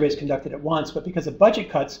those surveys conducted at once, but because of budget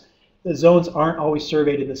cuts, the zones aren't always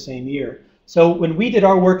surveyed in the same year. So when we did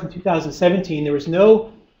our work in 2017, there was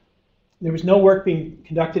no work being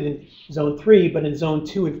conducted in Zone 3, but in Zone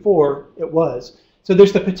 2 and 4, it was. So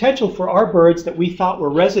there's the potential for our birds that we thought were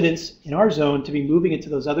residents in our zone to be moving into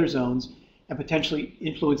those other zones and potentially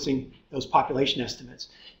influencing those population estimates.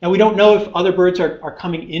 Now, we don't know if other birds are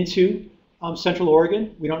coming into Central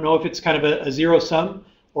Oregon. We don't know if it's kind of a zero sum,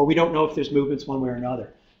 or we don't know if there's movements one way or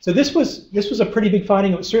another. So this was a pretty big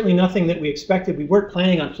finding. It was certainly nothing that we expected. We weren't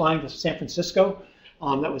planning on flying to San Francisco.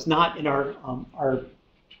 That was not in our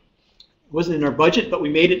wasn't in our budget, but we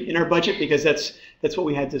made it in our budget because that's what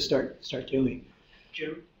we had to start doing.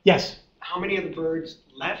 Jim? Yes? How many of the birds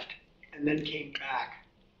left and then came back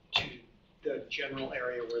to the general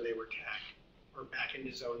area where they were tagged? Or back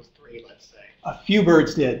into zones 3, let's say? A few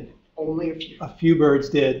birds did. Only a few? A few birds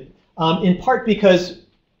did. In part because,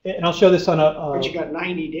 and I'll show this on a... but you got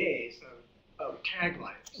 90 days of tag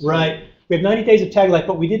life. So. Right. We have 90 days of tag life,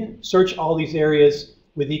 but we didn't search all these areas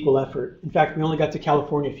with equal effort. In fact, we only got to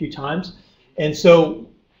California a few times. And so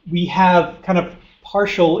we have kind of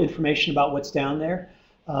partial information about what's down there.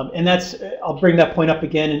 And that's, I'll bring that point up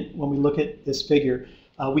again when we look at this figure.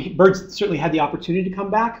 Birds certainly had the opportunity to come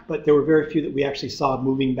back, but there were very few that we actually saw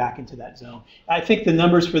moving back into that zone. I think the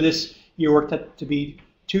numbers for this year worked out to be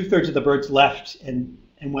 2/3 of the birds left and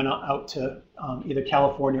went out to either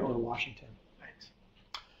California or Washington. Thanks.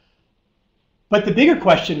 But the bigger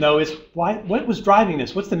question, though, is what was driving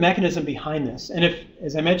this? What's the mechanism behind this? And if,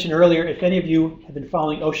 as I mentioned earlier, if any of you have been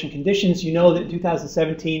following ocean conditions, you know that in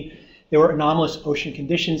 2017 there were anomalous ocean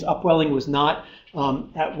conditions. Upwelling was not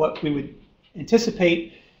at what we would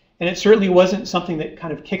anticipate, and it certainly wasn't something that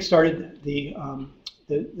kind of kick-started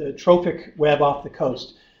the trophic web off the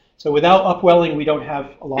coast. So without upwelling, we don't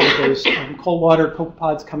have a lot of those cold water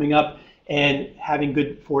copepods coming up and having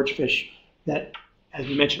good forage fish that, as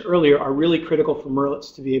we mentioned earlier, are really critical for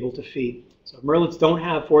murrelets to be able to feed. So if murrelets don't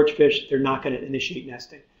have forage fish, they're not going to initiate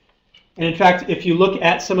nesting. And in fact, if you look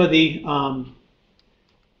at some of the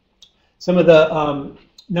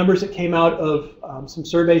numbers that came out of some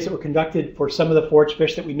surveys that were conducted for some of the forage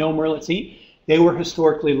fish that we know murrelets eat, they were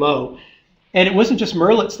historically low. And it wasn't just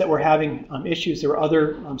murrelets that were having issues. There were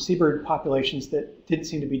other seabird populations that didn't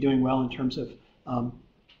seem to be doing well in terms of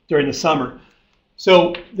during the summer.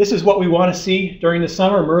 So this is what we want to see during the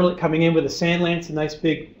summer, murrelet coming in with a sand lance, a nice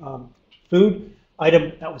big food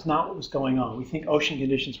item. That was not what was going on. We think ocean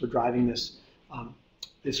conditions were driving this,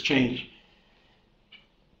 this change.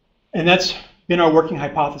 And that's been our working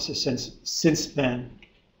hypothesis since then.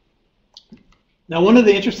 Now, one of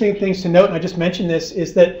the interesting things to note, and I just mentioned this,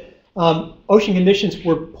 is that ocean conditions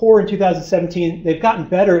were poor in 2017. They've gotten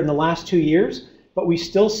better in the last 2 years, but we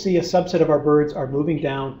still see a subset of our birds are moving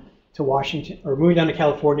down to Washington, or moving down to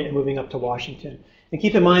California and moving up to Washington. And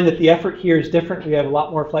keep in mind that the effort here is different. We have a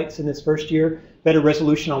lot more flights in this first year, better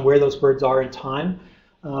resolution on where those birds are in time.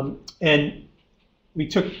 And we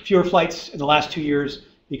took fewer flights in the last 2 years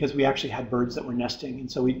because we actually had birds that were nesting, and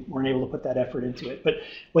so we weren't able to put that effort into it. But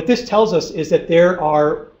what this tells us is that there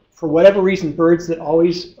are, for whatever reason, birds that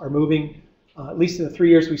always are moving, at least in the 3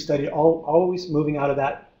 years we studied, always moving out of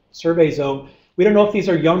that survey zone. We don't know if these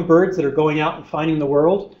are young birds that are going out and finding the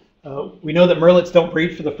world. We know that murrelets don't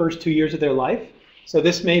breed for the first 2 years of their life. So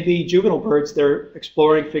this may be juvenile birds that are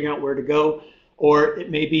exploring, figuring out where to go, or it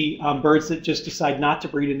may be birds that just decide not to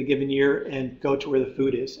breed in a given year and go to where the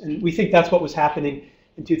food is. And we think that's what was happening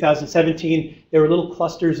in 2017. There were little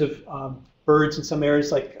clusters of birds in some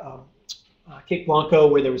areas like Cape Blanco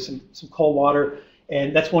where there was some cold water.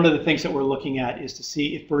 And that's one of the things that we're looking at, is to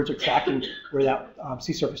see if birds are tracking where that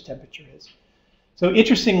sea surface temperature is. So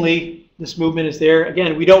interestingly, this movement is there.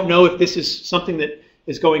 Again, we don't know if this is something that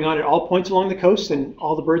is going on at all points along the coast and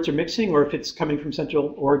all the birds are mixing, or if it's coming from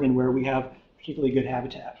Central Oregon where we have particularly good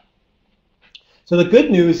habitat. So the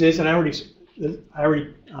good news is, and I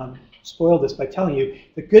already spoiled this by telling you,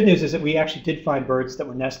 the good news is that we actually did find birds that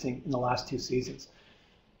were nesting in the last 2 seasons.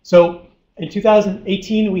 So in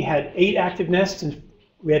 2018, we had 8 active nests, and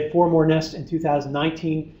we had 4 more nests in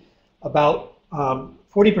 2019. About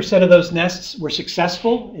 40% of those nests were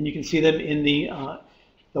successful, and you can see them in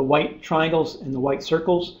the white triangles and the white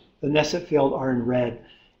circles. The nests that failed are in red.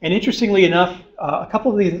 And interestingly enough, a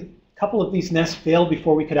couple of these nests failed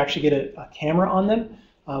before we could actually get a camera on them.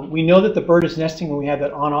 We know that the bird is nesting when we have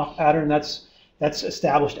that on-off pattern. That's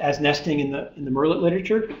established as nesting in the murrelet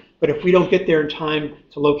literature. But if we don't get there in time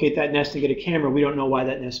to locate that nest and get a camera, we don't know why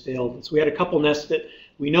that nest failed. And so we had a couple nests that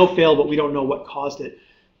we know failed, but we don't know what caused it.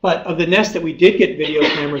 But of the nests that we did get video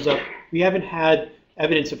cameras of, we haven't had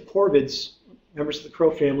evidence of corvids, members of the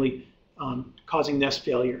crow family, causing nest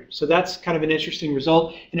failure. So that's kind of an interesting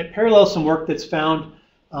result. And it parallels some work that's found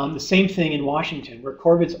the same thing in Washington, where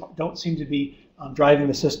corvids don't seem to be driving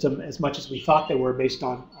the system as much as we thought they were based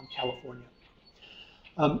on California.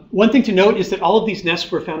 One thing to note is that all of these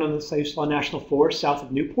nests were found on the Siuslaw National Forest south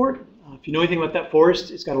of Newport. If you know anything about that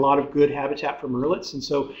forest, it's got a lot of good habitat for murrelets, and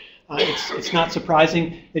so it's not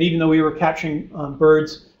surprising that even though we were capturing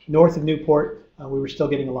birds north of Newport, we were still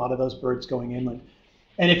getting a lot of those birds going inland.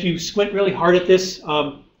 And if you squint really hard at this,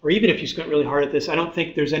 or even if you squint really hard at this, I don't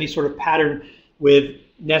think there's any sort of pattern with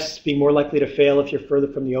nests being more likely to fail if you're further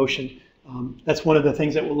from the ocean. That's one of the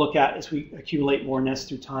things that we'll look at as we accumulate more nests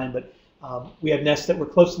through time. But we have nests that were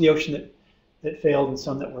close to the ocean that failed and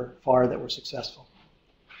some that were far that were successful.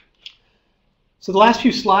 So the last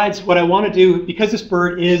few slides, what I want to do, because this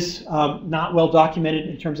bird is not well documented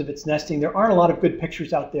in terms of its nesting, there aren't a lot of good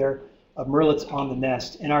pictures out there of murrelets on the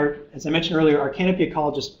nest. And as I mentioned earlier, our canopy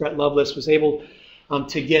ecologist, Brett Lovelace, was able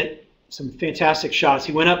to get some fantastic shots.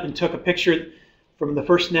 He went up and took a picture from the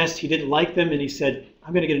first nest. He didn't like them, and he said,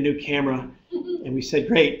 I'm going to get a new camera. And we said,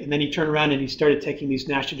 great. And then he turned around and he started taking these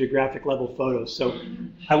National Geographic level photos. So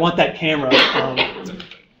I want that camera.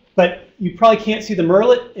 But you probably can't see the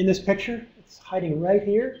murrelet in this picture. It's hiding right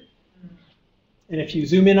here. And if you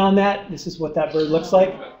zoom in on that, this is what that bird looks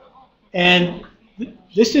like. And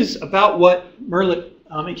this is about what murrelet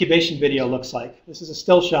incubation video looks like. This is a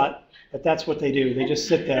still shot, but that's what they do. They just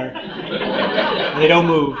sit there. And they don't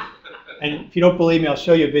move. And if you don't believe me, I'll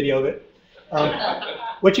show you a video of it.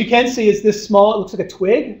 What you can see is this small, it looks like a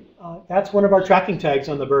twig. That's one of our tracking tags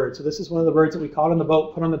on the bird. So this is one of the birds that we caught on the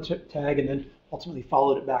boat, put on the tag, and then ultimately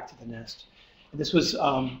followed it back to the nest. And this was,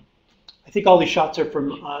 I think all these shots are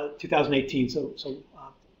from 2018, so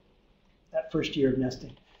that first year of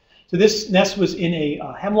nesting. So this nest was in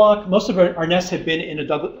a hemlock. Most of our nests have been in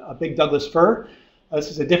a big Douglas fir.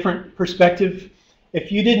 This is a different perspective.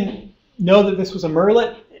 If you didn't know that this was a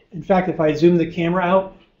murrelet, in fact, if I zoom the camera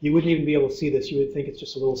out, you wouldn't even be able to see this. You would think it's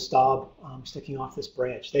just a little stub sticking off this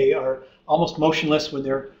branch. They are almost motionless when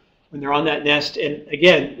they're on that nest. And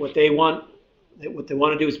again, what they want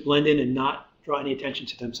to do is blend in and not draw any attention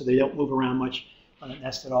to them, so they don't move around much on that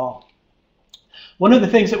nest at all. One of the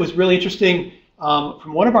things that was really interesting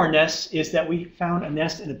from one of our nests is that we found a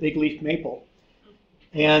nest in a big leaf maple.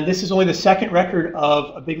 And this is only the second record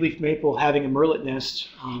of a big leaf maple having a murrelet nest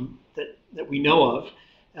that we know of.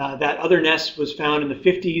 That other nest was found in the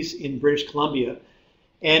 50s in British Columbia.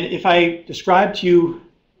 And if I describe to you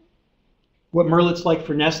what murrelets like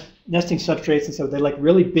for nesting substrates, and so they like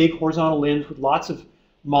really big horizontal limbs with lots of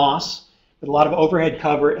moss, with a lot of overhead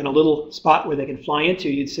cover and a little spot where they can fly into,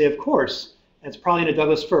 you'd say, of course, that's probably in a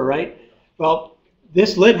Douglas fir, right? Well,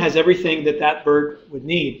 this limb has everything that bird would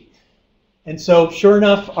need. And so sure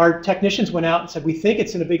enough, our technicians went out and said, we think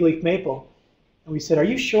it's in a big leaf maple. And we said, are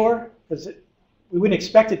you sure? Because we wouldn't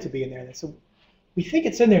expect it to be in there. And they said, we think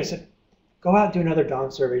it's in there. I said, go out and do another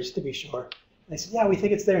dawn survey just to be sure. And they said, yeah, we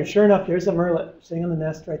think it's there. And sure enough, there's a murrelet sitting on the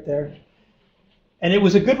nest right there. And it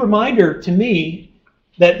was a good reminder to me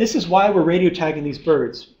that this is why we're radio tagging these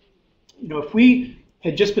birds. You know, if we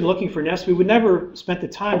had just been looking for nests, we would never spent the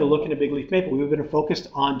time to look in a big leaf maple. We would have been focused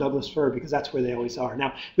on Douglas fir because that's where they always are.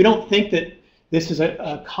 Now, we don't think that this is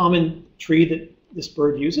a common tree that this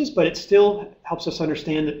bird uses, but it still helps us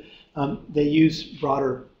understand that they use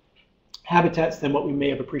broader habitats than what we may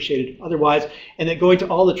have appreciated otherwise, and that going to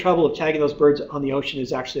all the trouble of tagging those birds on the ocean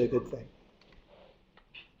is actually a good thing.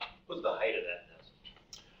 What's the height of that nest?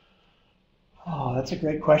 Oh, that's a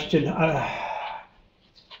great question.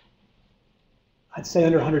 I'd say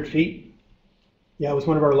under 100 feet. Yeah, it was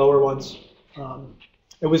one of our lower ones.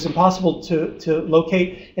 It was impossible to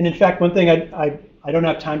locate, and in fact, one thing I don't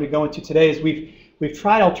have time to go into today is we've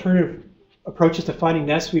tried alternative approaches to finding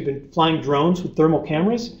nests. We've been flying drones with thermal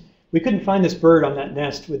cameras. We couldn't find this bird on that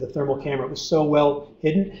nest with a thermal camera. It was so well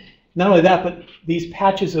hidden. Not only that, but these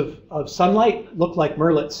patches of sunlight look like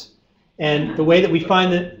merlets. And the way that we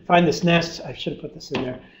find this nest, I should have put this in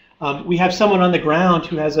there. We have someone on the ground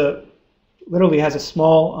who literally has a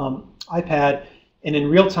small iPad, and in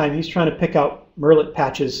real time he's trying to pick out merlet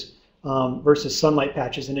patches versus sunlight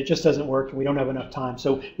patches, and it just doesn't work, and we don't have enough time.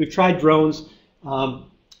 So we've tried drones,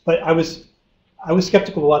 but I was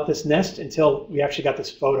skeptical about this nest until we actually got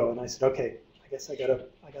this photo, and I said, okay, I guess I gotta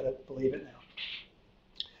believe it now.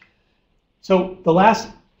 So the last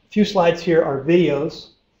few slides here are videos.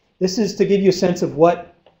 This is to give you a sense of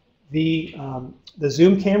what the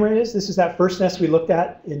zoom camera is. This is that first nest we looked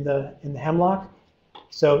at in the hemlock.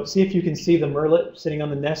 So see if you can see the merlet sitting on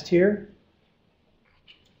the nest here.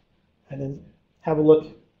 And then have a look.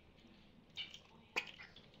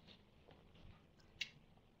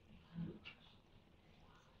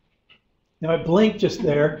 Now it blinked just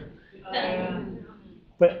there,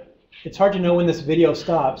 but it's hard to know when this video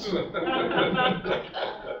stops.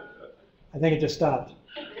 I think it just stopped.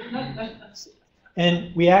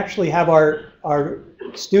 And we actually have our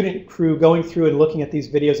student crew going through and looking at these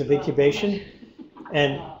videos of incubation,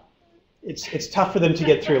 and it's tough for them to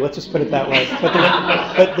get through. Let's just put it that way.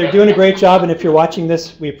 But they're doing a great job, and if you're watching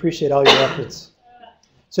this, we appreciate all your efforts.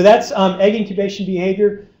 So that's egg incubation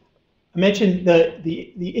behavior. I mentioned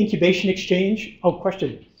the incubation exchange. Oh,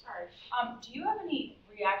 question. Sorry. Do you have any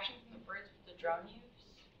reaction from the birds with the drone use?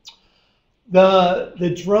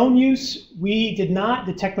 The drone use, we did not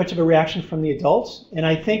detect much of a reaction from the adults, and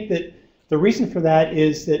I think that the reason for that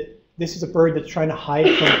is that this is a bird that's trying to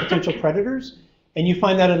hide from potential predators, and you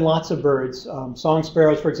find that in lots of birds. Song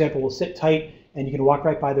sparrows, for example, will sit tight, and you can walk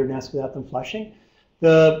right by their nest without them flushing.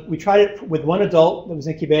 We tried it with one adult that was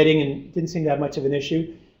incubating and didn't seem to have much of an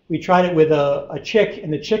issue. We tried it with a chick,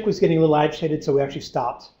 and the chick was getting a little agitated, so we actually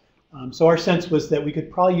stopped. So our sense was that we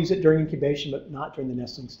could probably use it during incubation, but not during the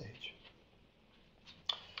nesting stage.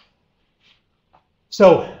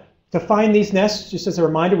 So to find these nests, just as a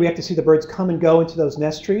reminder, we have to see the birds come and go into those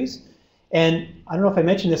nest trees. And I don't know if I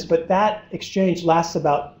mentioned this, but that exchange lasts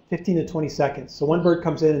about 15 to 20 seconds. So one bird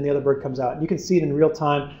comes in and the other bird comes out. And you can see it in real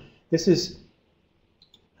time. This is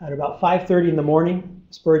at about 5:30 in the morning.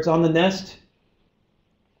 This bird's on the nest,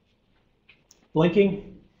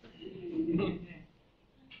 blinking.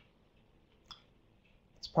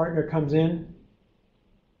 Its partner comes in.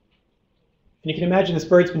 And you can imagine this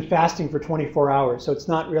bird's been fasting for 24 hours, so it's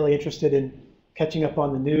not really interested in catching up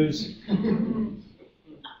on the news.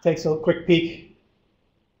 Takes a quick peek,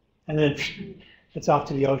 and then it's off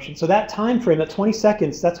to the ocean. So that time frame, that 20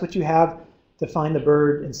 seconds, that's what you have to find the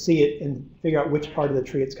bird and see it and figure out which part of the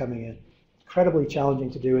tree it's coming in. Incredibly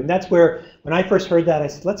challenging to do. And that's where, when I first heard that, I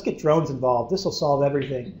said, let's get drones involved. This will solve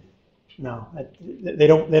everything. No, they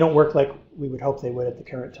don't work like we would hope they would at the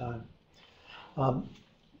current time.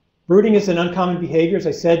 Brooding is an uncommon behavior. As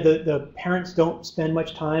I said, the parents don't spend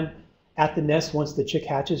much time at the nest once the chick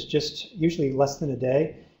hatches, just usually less than a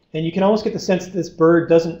day. And you can almost get the sense that this bird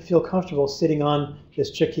doesn't feel comfortable sitting on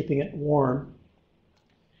this chick, keeping it warm.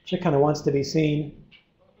 Chick kind of wants to be seen.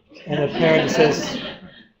 And a parent says,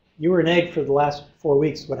 you were an egg for the last 4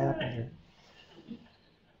 weeks. What happened here?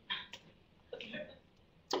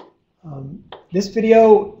 This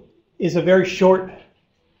video is a very short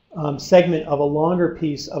segment of a longer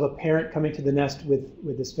piece of a parent coming to the nest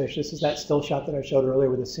with this fish. This is that still shot that I showed earlier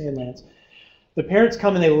with the sand lance. The parents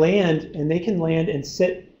come and they land, and they can land and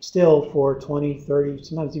sit still for 20, 30,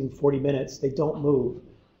 sometimes even 40 minutes. They don't move.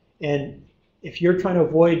 And if you're trying to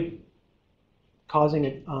avoid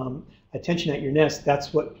causing attention at your nest,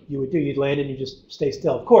 that's what you would do. You'd land and you just stay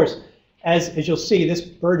still. Of course, as you'll see, this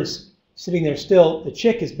bird is sitting there still. The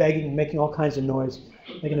chick is begging and making all kinds of noise,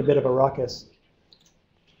 making a bit of a ruckus.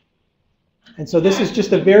 And so this is just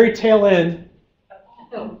the very tail end.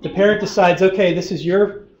 The parent decides, okay, this is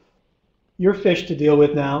your fish to deal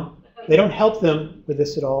with now. They don't help them with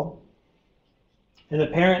this at all. And the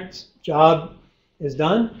parent's job is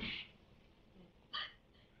done.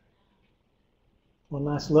 One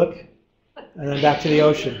last look, and then back to the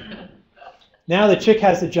ocean. Now the chick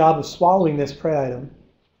has the job of swallowing this prey item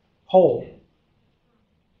whole. And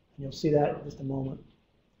you'll see that in just a moment.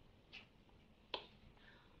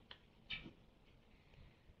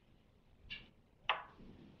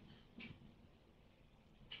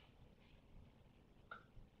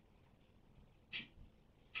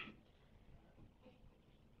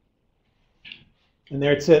 And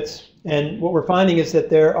there it sits. And what we're finding is that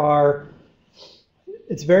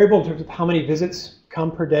it's variable in terms of how many visits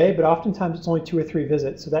come per day, but oftentimes it's only 2 or 3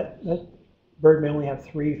 visits. So that bird may only have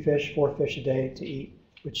 3 fish, 4 fish a day to eat,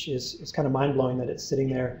 which is kind of mind-blowing that it's sitting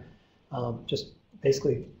there just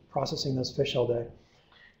basically processing those fish all day.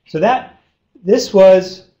 So this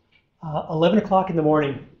was 11 o'clock in the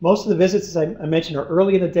morning. Most of the visits, as I mentioned, are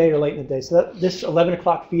early in the day or late in the day. So this 11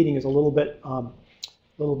 o'clock feeding is a little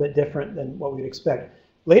bit different than what we'd expect.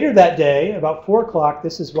 Later that day, about 4 o'clock,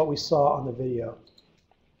 this is what we saw on the video.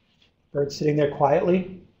 Birds sitting there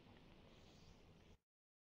quietly.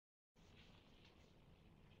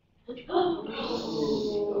 And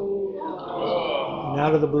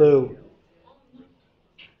out of the blue.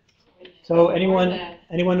 So anyone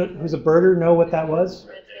who's a birder know what that was?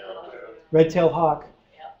 Red-tailed hawk.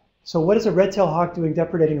 So what is a red-tailed hawk doing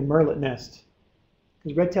depredating a murrelet nest?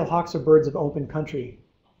 Because red-tailed hawks are birds of open country.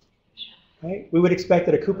 Right? We would expect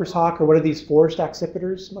that a Cooper's hawk or one of these forest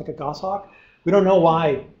accipiters, like a goshawk, we don't know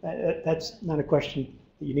why. That's not a question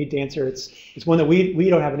that you need to answer. It's one that we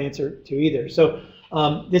don't have an answer to either. So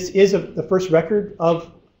this is the first record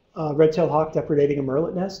of red-tailed hawk depredating a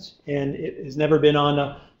murrelet nest, and it has never been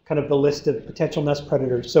on kind of the list of potential nest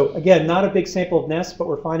predators. So again, not a big sample of nests, but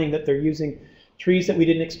we're finding that they're using trees that we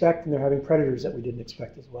didn't expect, and they're having predators that we didn't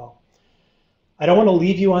expect as well. I don't want to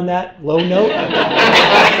leave you on that low note.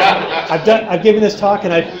 I've given this talk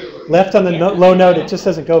and I've left on the low note. It just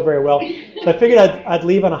doesn't go very well. So I figured I'd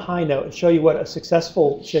leave on a high note and show you what a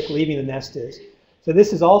successful chick leaving the nest is. So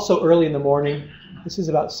this is also early in the morning. This is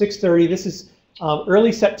about 6:30. This is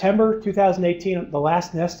early September 2018, the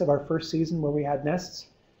last nest of our first season where we had nests.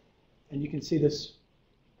 And you can see this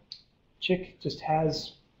chick just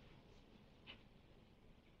has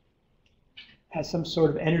some sort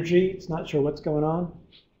of energy. It's not sure what's going on.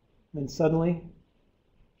 And then suddenly,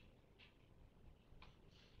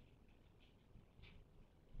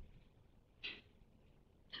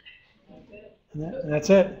 and that's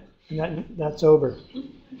it. And that's over.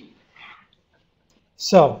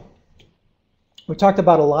 So, we talked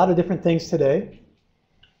about a lot of different things today.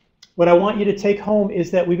 What I want you to take home is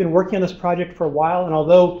that we've been working on this project for a while, and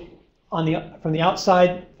although from the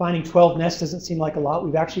outside, finding 12 nests doesn't seem like a lot,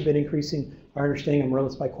 we've actually been increasing our understanding of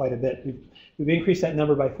murrelets by quite a bit. We've increased that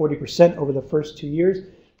number by 40% over the first 2 years.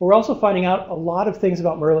 But we're also finding out a lot of things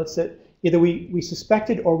about murrelets that either we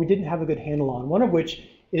suspected or we didn't have a good handle on. One of which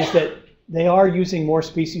is that they are using more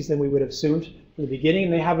species than we would have assumed from the beginning,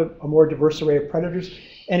 and they have a more diverse array of predators.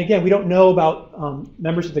 And again, we don't know about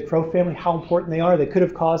members of the crow family, how important they are. They could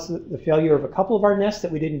have caused the failure of a couple of our nests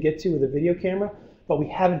that we didn't get to with a video camera, but we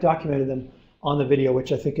haven't documented them on the video,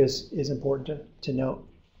 which I think is important to note.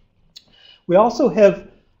 We also have,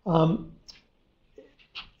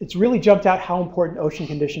 it's really jumped out how important ocean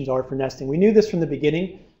conditions are for nesting. We knew this from the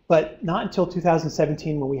beginning, but not until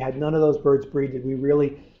 2017, when we had none of those birds breed, did we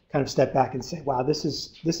really kind of step back and say, wow, this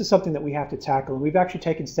is something that we have to tackle. And we've actually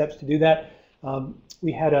taken steps to do that.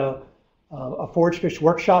 We had a forage fish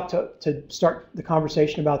workshop to start the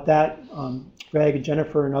conversation about that. Greg and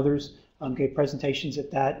Jennifer and others gave presentations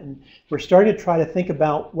at that. And we're starting to try to think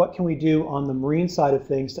about what can we do on the marine side of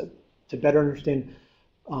things to better understand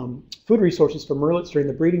food resources for murrelets during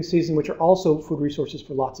the breeding season, which are also food resources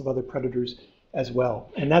for lots of other predators as well.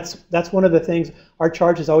 And that's one of the things. Our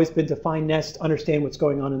charge has always been to find nests, understand what's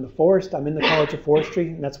going on in the forest. I'm in the College of Forestry,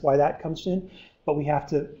 and that's why that comes in. But we have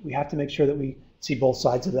to make sure that we see both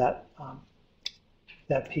sides of that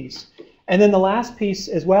piece. And then the last piece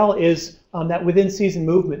as well is that within season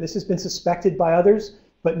movement. This has been suspected by others,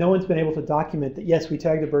 but no one's been able to document that, yes, we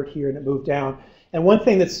tagged a bird here and it moved down. And one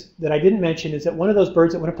thing that I didn't mention is that one of those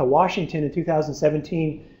birds that went up to Washington in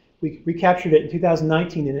 2017, we recaptured it in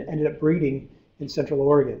 2019 and it ended up breeding in Central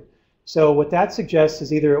Oregon. So what that suggests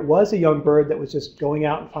is either it was a young bird that was just going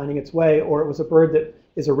out and finding its way, or it was a bird that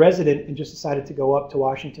is a resident and just decided to go up to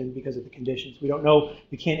Washington because of the conditions. We don't know.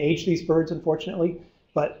 We can't age these birds, unfortunately,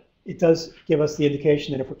 but it does give us the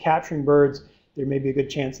indication that if we're capturing birds, there may be a good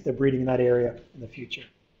chance that they're breeding in that area in the future.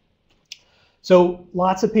 So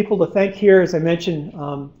lots of people to thank here. As I mentioned,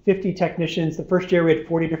 50 technicians. The first year we had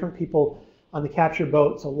 40 different people on the capture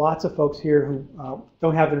boat, so lots of folks here who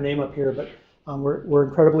don't have their name up here, but we're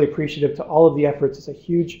incredibly appreciative to all of the efforts. It's a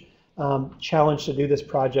huge challenge to do this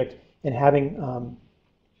project, and having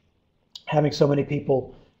so many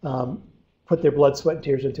people put their blood, sweat, and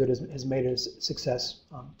tears into it has made it a success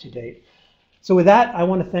to date. So with that, I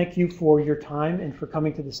want to thank you for your time and for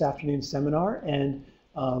coming to this afternoon's seminar. And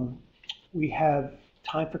we have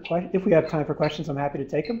time for questions. If we have time for questions, I'm happy to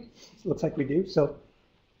take them. It looks like we do. So,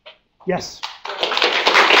 yes.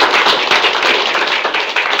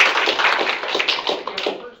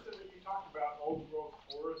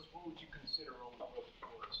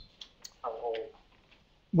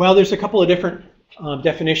 Well, there's a couple of different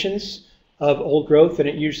definitions. of old growth, and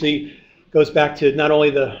it usually goes back to not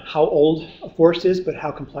only how old a forest is, but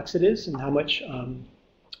how complex it is and how much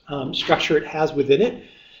structure it has within it.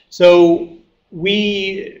 So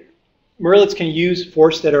murrelets can use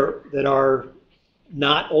forests that are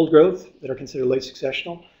not old growth, that are considered late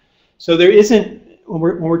successional. So there isn't, when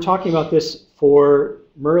we're talking about this for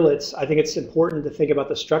murrelets, I think it's important to think about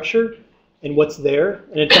the structure and what's there.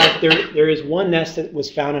 And in fact, there is one nest that was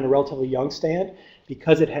found in a relatively young stand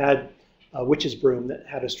because it had a witch's broom that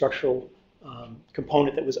had a structural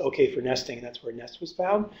component that was okay for nesting, and that's where a nest was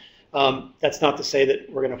found. That's not to say that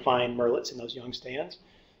we're going to find murrelets in those young stands.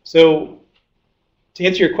 So to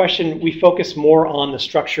answer your question, we focus more on the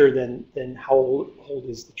structure than how old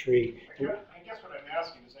is the tree. I guess what I'm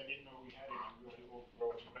asking is I didn't know we had any really old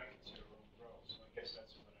growth to what I consider old growth, so I guess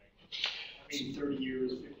that's what I mean 30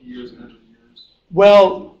 years, 50 years, 100 years.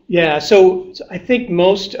 Well, yeah, so I think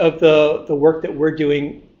most of the work that we're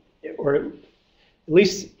doing, or at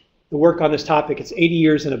least the work on this topic, it's 80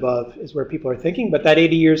 years and above is where people are thinking, but that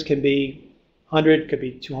 80 years can be 100, could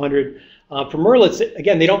be 200. For murrelets,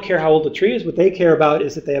 again, they don't care how old the tree is. What they care about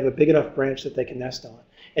is that they have a big enough branch that they can nest on.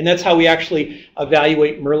 And that's how we actually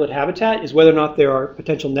evaluate murrelet habitat, is whether or not there are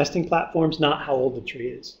potential nesting platforms, not how old the tree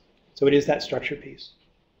is. So it is that structure piece.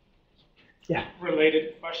 Yeah.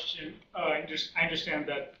 Related question. I understand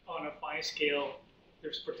that on a fine scale,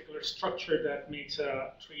 there's particular structure that makes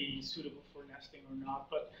a tree suitable for nesting or not,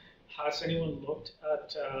 but has anyone looked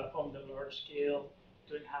at, on the large scale,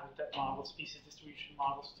 doing habitat models, species distribution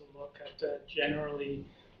models to look at generally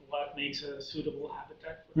what makes a suitable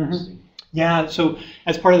habitat for nesting? Yeah, so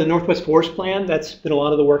as part of the Northwest Forest Plan, that's been a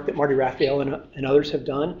lot of the work that Marty Raphael and others have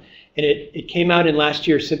done. And it came out in last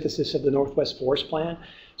year's synthesis of the Northwest Forest Plan.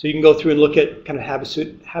 So you can go through and look at kind of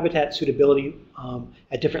habitat suitability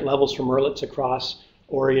at different levels for murrelets across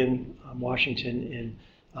Oregon, Washington,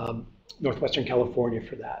 and Northwestern California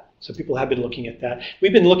for that. So people have been looking at that.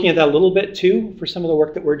 We've been looking at that a little bit too for some of the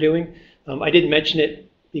work that we're doing. I didn't mention it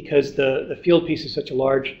because the field piece is such a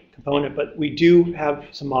large component, but we do have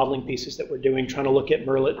some modeling pieces that we're doing, trying to look at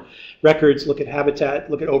murrelet records, look at habitat,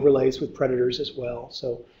 look at overlays with predators as well.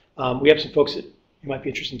 So we have some folks that you might be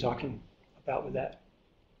interested in talking about with that.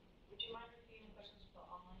 Would you mind repeating the questions for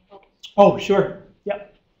online folks? Oh, sure.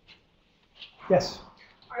 Yep. Yes.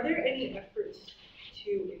 Are there any efforts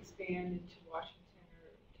to expand into Washington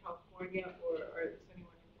or California, or is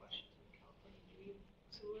anyone in Washington or California doing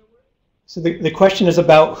similar work? So the question is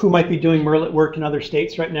about who might be doing murrelet work in other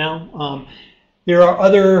states right now.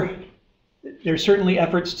 There's certainly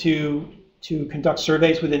efforts to conduct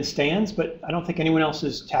surveys within stands, but I don't think anyone else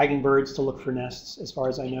is tagging birds to look for nests, as far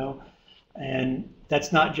as I know. And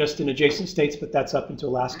that's not just in adjacent states, but that's up into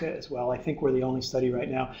Alaska as well. I think we're the only study right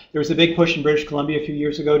now. There was a big push in British Columbia a few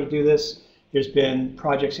years ago to do this. There's been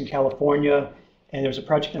projects in California, and there's a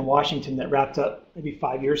project in Washington that wrapped up maybe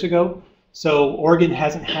 5 years ago. So Oregon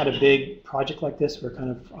hasn't had a big project like this. We're kind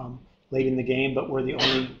of late in the game, but we're the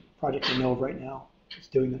only project I know of right now that's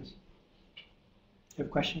doing this. You have a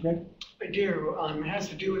question, Greg? I do. It has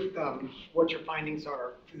to do with what your findings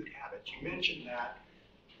are of food habits. You mentioned that.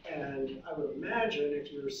 And I would imagine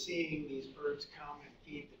if you're seeing these birds come and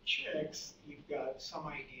feed the chicks, you've got some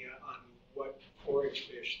idea on what forage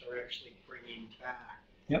fish they're actually bringing back.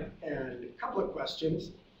 Yep. And a couple of questions.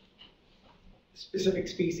 Specific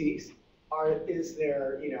species, is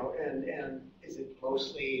there, and is it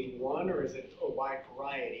mostly one or is it a wide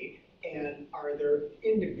variety? And are there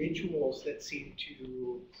individuals that seem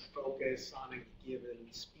to focus on a given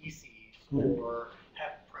species or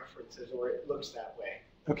have preferences, or it looks that way?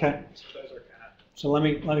 Okay. So those are kind of. So let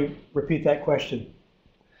me repeat that question.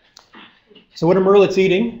 So what are murrelets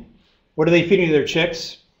eating? What are they feeding to their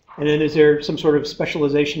chicks? And then is there some sort of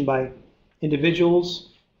specialization by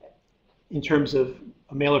individuals in terms of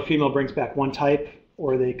a male or female brings back one type,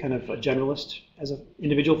 or are they kind of a generalist as an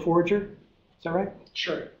individual forager? Is that right?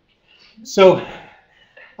 Sure. So,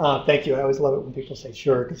 thank you. I always love it when people say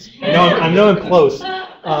sure, because I know I'm close.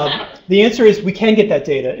 The answer is we can get that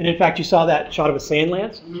data. And in fact, you saw that shot of a sand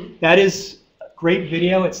lance. Mm-hmm. That is great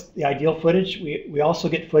video. It's the ideal footage. We also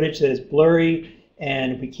get footage that is blurry,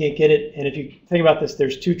 and we can't get it. And if you think about this,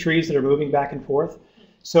 there's two trees that are moving back and forth.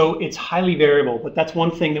 So it's highly variable, but that's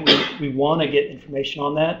one thing that we want to get information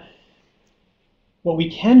on that. What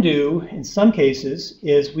we can do in some cases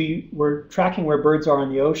is we're tracking where birds are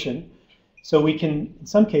in the ocean. So we can, in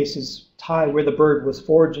some cases, tie where the bird was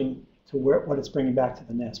foraging to what it's bringing back to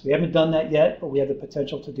the nest. We haven't done that yet, but we have the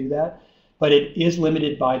potential to do that. But it is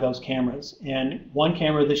limited by those cameras. And one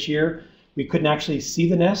camera this year, we couldn't actually see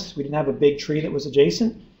the nest. We didn't have a big tree that was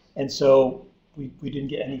adjacent. And so we didn't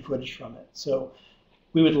get any footage from it. So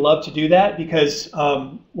we would love to do that because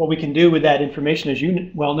what we can do with that information, as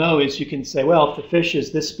you well know, is you can say, well, if the fish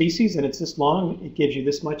is this species and it's this long, it gives you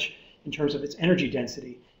this much in terms of its energy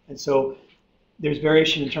density. And so there's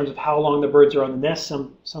variation in terms of how long the birds are on the nest.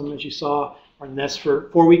 Some as you saw, are on the nest for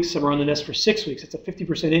 4 weeks, some are on the nest for 6 weeks. It's a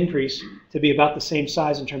 50% increase to be about the same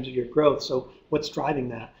size in terms of your growth. So what's driving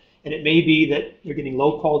that? And it may be that you're getting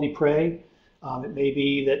low quality prey. It may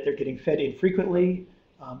be that they're getting fed infrequently.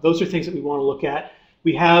 Those are things that we want to look at.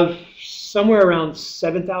 We have somewhere around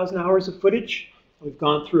 7,000 hours of footage. We've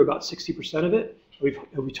gone through about 60% of it.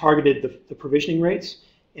 We targeted the provisioning rates,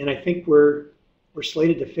 and I think we're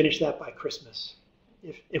slated to finish that by Christmas,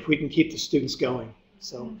 if we can keep the students going.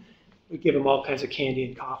 So we give them all kinds of candy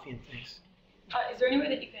and coffee and things. Is there any way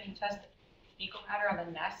that you can test fecal matter on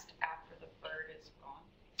the nest after the bird is gone?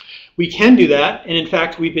 We can do that, and in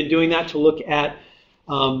fact, we've been doing that to look at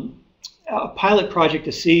a pilot project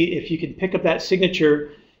to see if you can pick up that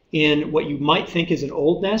signature in what you might think is an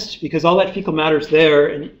old nest, because all that fecal matter is there,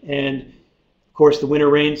 and of course the winter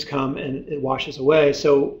rains come and it washes away.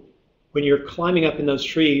 So when you're climbing up in those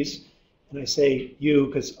trees, and I say you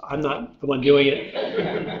because I'm not the one doing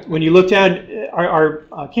it, when you look down, our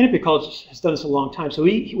canopy ecologist has done this a long time, so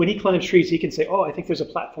when he climbs trees, he can say, oh, I think there's a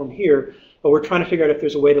platform here, but we're trying to figure out if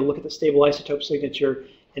there's a way to look at the stable isotope signature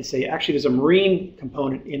and say, actually, there's a marine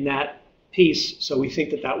component in that piece, so we think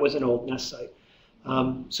that that was an old nest site.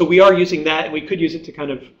 So we are using that, and we could use it to kind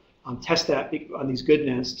of test that on these good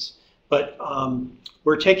nests, but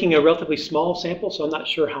we're taking a relatively small sample, so I'm not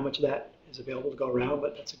sure how much of that is available to go around,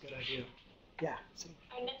 but that's a good idea. Yeah.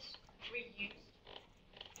 Our nest reuse.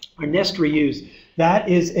 Our nest reuse. That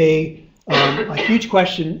is a huge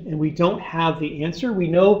question, and we don't have the answer. We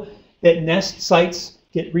know that nest sites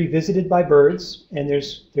get revisited by birds, and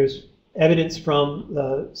there's evidence from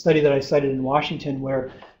the study that I cited in Washington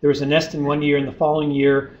where there was a nest in one year, and the following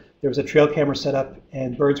year there was a trail camera set up,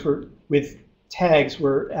 and birds were with tags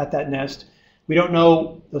were at that nest. We don't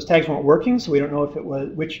know, those tags weren't working, so we don't know if it was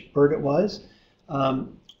which bird it was.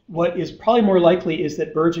 What is probably more likely is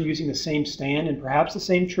that birds are using the same stand and perhaps the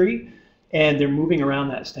same tree, and they're moving around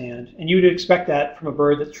that stand. And you would expect that from a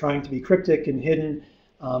bird that's trying to be cryptic and hidden,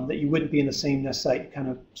 that you wouldn't be in the same nest site. You kind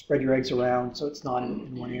of spread your eggs around so it's not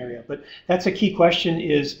in one area. But that's a key question,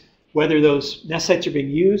 is whether those nest sites are being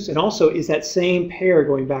used, and also is that same pair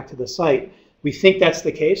going back to the site. We think that's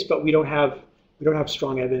the case, but we don't have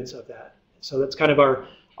strong evidence of that. So that's kind of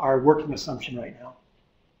our working assumption right now.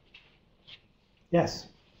 Yes?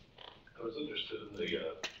 I was interested in the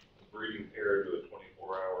breeding pair to a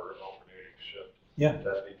 24-hour alternating shift. Yeah.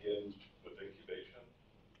 That begins with incubation,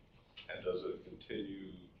 and does it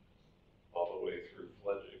continue all the way through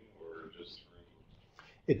fledging, or just through?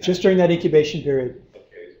 It's just during that incubation period.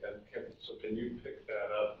 Okay, and so can you pick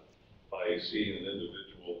that up by seeing an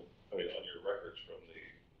individual, I mean, on your records from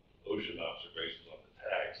the ocean observations on the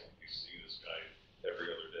tags, like you see this guy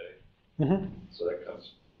every other day? Mm-hmm. So that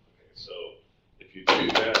comes, okay, so if you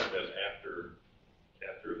do that, then after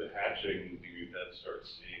the hatching, do you then start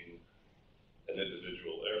seeing an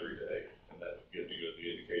individual every day, and that would give you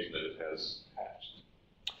the indication that it has hatched?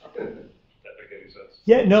 Does that make any sense?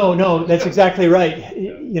 Yeah, no, that's exactly right.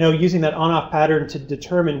 You know, using that on-off pattern to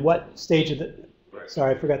determine what stage of the. Right.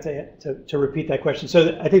 Sorry, I forgot to repeat that question.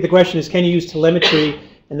 So I think the question is, can you use telemetry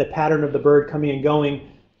and the pattern of the bird coming and going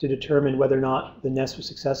to determine whether or not the nest was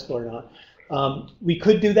successful or not? We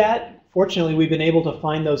could do that. Fortunately, we've been able to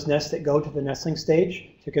find those nests that go to the nestling stage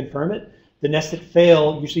to confirm it. The nests that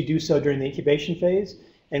fail usually do so during the incubation phase,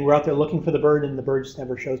 and we're out there looking for the bird, and the bird just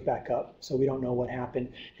never shows back up. So we don't know what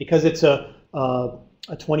happened. Because it's a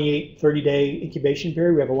 28, 30-day incubation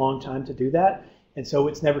period, we have a long time to do that, and so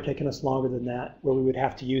it's never taken us longer than that, where we would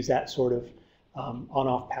have to use that sort of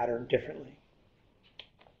on-off pattern differently.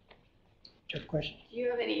 Do you have a question? Do you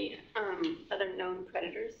have any other known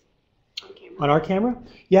predators on camera? On our camera?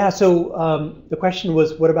 Yeah, so the question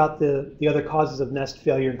was, what about the other causes of nest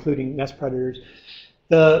failure, including nest predators?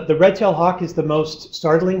 The red-tailed hawk is the most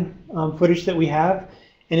startling footage that we have,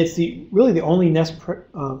 and it's really the only nest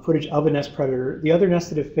footage of a nest predator. The other nests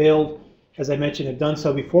that have failed, as I mentioned, have done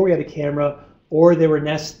so before we had a camera, or there were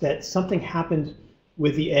nests that something happened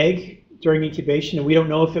with the egg during incubation, and we don't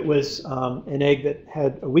know if it was an egg that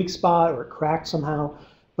had a weak spot or it cracked somehow,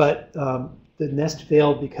 but the nest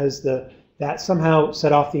failed because that somehow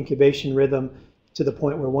set off the incubation rhythm to the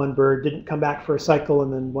point where one bird didn't come back for a cycle,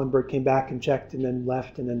 and then one bird came back and checked and then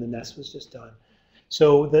left, and then the nest was just done.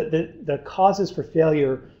 So the causes for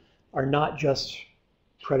failure are not just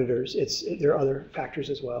predators. There are other factors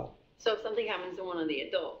as well. So if something happens to one of the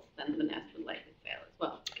adults, then the nest would likely fail as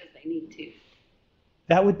well, because they need to.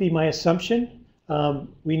 That would be my assumption.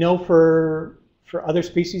 We know for other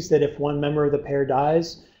species that if one member of the pair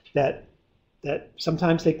dies, that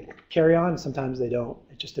sometimes they carry on, sometimes they don't.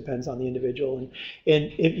 It just depends on the individual. And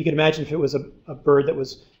if you can imagine if it was a bird that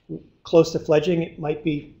was close to fledging, it might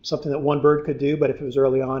be something that one bird could do, but if it was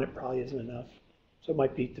early on, it probably isn't enough. So it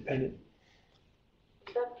might be dependent.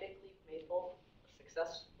 Is that big leaf maple a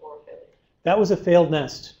success or a failure? That was a failed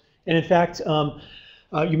nest. And in fact,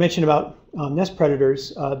 you mentioned about nest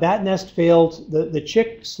predators. That nest failed. The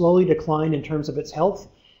chick slowly declined in terms of its health.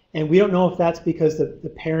 And we don't know if that's because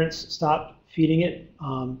the parents stopped feeding it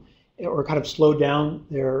or kind of slowed down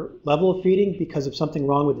their level of feeding because of something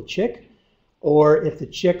wrong with the chick, or if the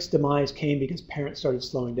chick's demise came because parents started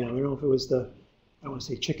slowing down. I don't know if it was the, I don't want to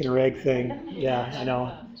say chicken or egg thing. Yeah, I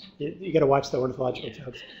know. You got to watch the ornithological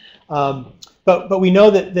jokes. But we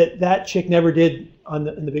know that chick never did,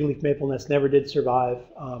 in the big leaf maple nest, never did survive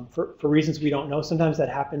for reasons we don't know. Sometimes that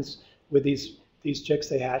happens with these chicks.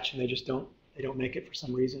 They hatch and they just don't make it for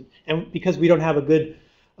some reason. And because we don't have a good,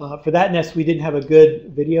 for that nest, we didn't have a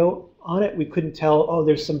good video on it. We couldn't tell, oh,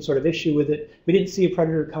 there's some sort of issue with it. We didn't see a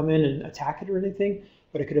predator come in and attack it or anything,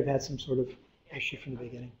 but it could have had some sort of issue from the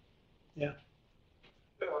beginning. Yeah.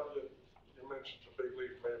 Yeah, you mentioned the big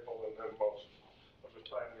leaf maple, and then most of the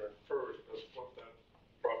time they're in firs, because what that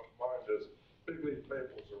brought to mind is big leaf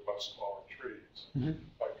maples are much smaller trees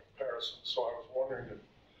by comparison. So I was wondering if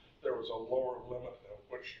there was a lower limit at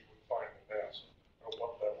which you would find a nest, or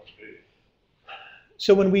what that would be.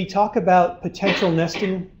 So when we talk about potential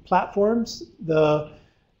nesting platforms, the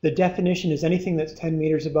definition is anything that's 10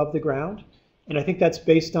 meters above the ground. And I think that's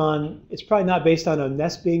based on, it's probably not based on a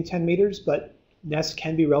nest being 10 meters, but nests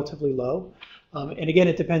can be relatively low. And again,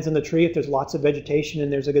 it depends on the tree. If there's lots of vegetation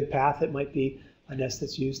and there's a good path, it might be a nest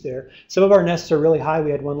that's used there. Some of our nests are really high. We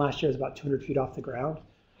had one last year that was about 200 feet off the ground.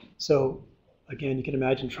 So again, you can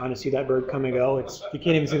imagine trying to see that bird come and go. You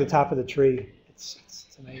can't even see the top of the tree.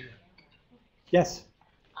 It's amazing. Yes?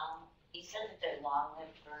 You said that they're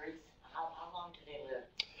long-lived birds. How long do they live?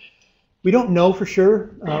 We don't know for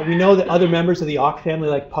sure. We know that other members of the auk family,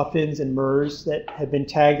 like puffins and murres, that have been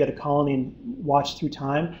tagged at a colony and watched through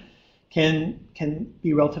time, can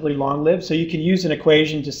be relatively long-lived. So you can use an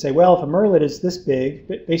equation to say, well, if a murrelet is this big,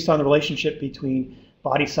 based on the relationship between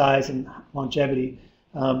body size and longevity,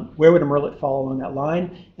 where would a murrelet fall along that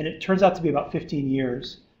line? And it turns out to be about 15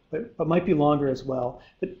 years, but might be longer as well.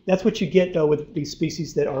 But that's what you get, though, with these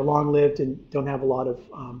species that are long-lived and don't have a lot of,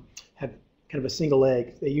 have kind of a single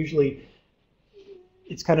egg. They usually,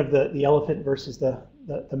 it's kind of the elephant versus the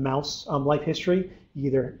mouse life history. You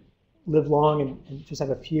either live long and just have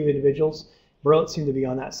a few individuals. Murrelets seem to be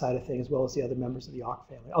on that side of things, as well as the other members of the auk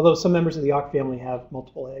family. Although some members of the auk family have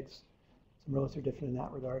multiple eggs. Some murrelets are different in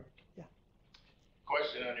that regard. Yeah.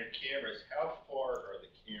 Question on your cameras. How far are the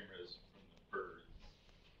cameras from the birds?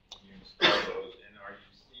 You install those, and are you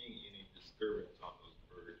seeing any disturbance on those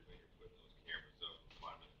birds when you're putting those cameras up and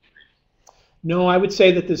climbing the trees? No, I would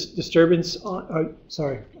say that this disturbance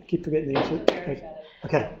sorry, I keep forgetting the answer.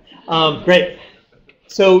 Okay. Great.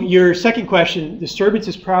 So your second question, disturbance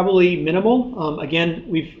is probably minimal. Again,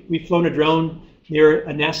 we've flown a drone near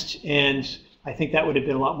a nest, and I think that would have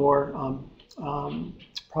been a lot more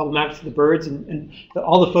problematic to the birds. And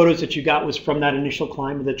all the photos that you got was from that initial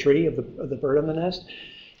climb of the tree of the bird on the nest.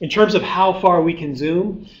 In terms of how far we can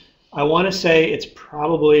zoom, I want to say it's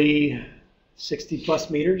probably 60 plus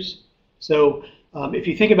meters. So if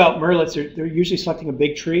you think about murrelets, they're usually selecting a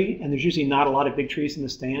big tree, and there's usually not a lot of big trees in the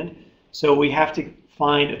stand. So we have to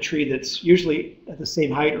find a tree that's usually at the same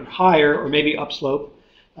height or higher, or maybe upslope,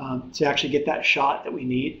 to actually get that shot that we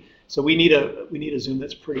need. So we need a zoom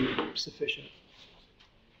that's pretty sufficient.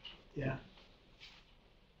 Yeah.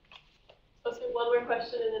 Let's do one more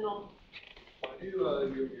question and then I'll. Why do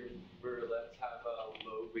your murrelets have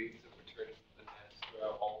low rates of return to the nest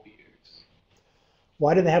throughout all the years?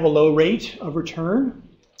 Why do they have a low rate of return?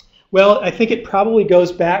 Well, I think it probably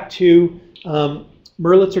goes back to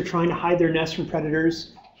murrelets are trying to hide their nests from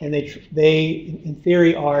predators, and they in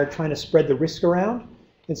theory are trying to spread the risk around.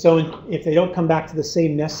 And so if they don't come back to the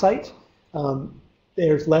same nest site,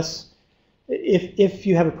 there's less. If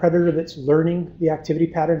you have a predator that's learning the activity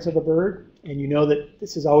patterns of a bird, and you know that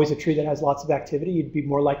this is always a tree that has lots of activity, you'd be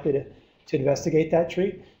more likely to investigate that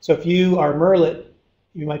tree. So if you are a murrelet,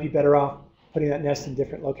 you might be better off putting that nest in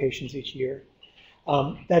different locations each year.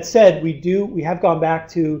 That said, we have gone back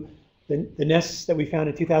to the nests that we found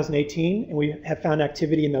in 2018, and we have found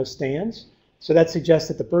activity in those stands. So that suggests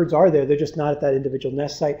that the birds are there. They're just not at that individual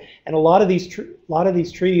nest site. And a lot of these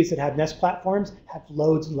trees that have nest platforms have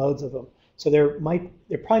loads and loads of them. So they're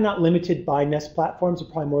probably not limited by nest platforms. They're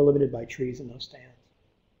probably more limited by trees in those stands.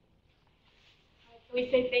 Can we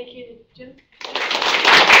say thank you to Jim?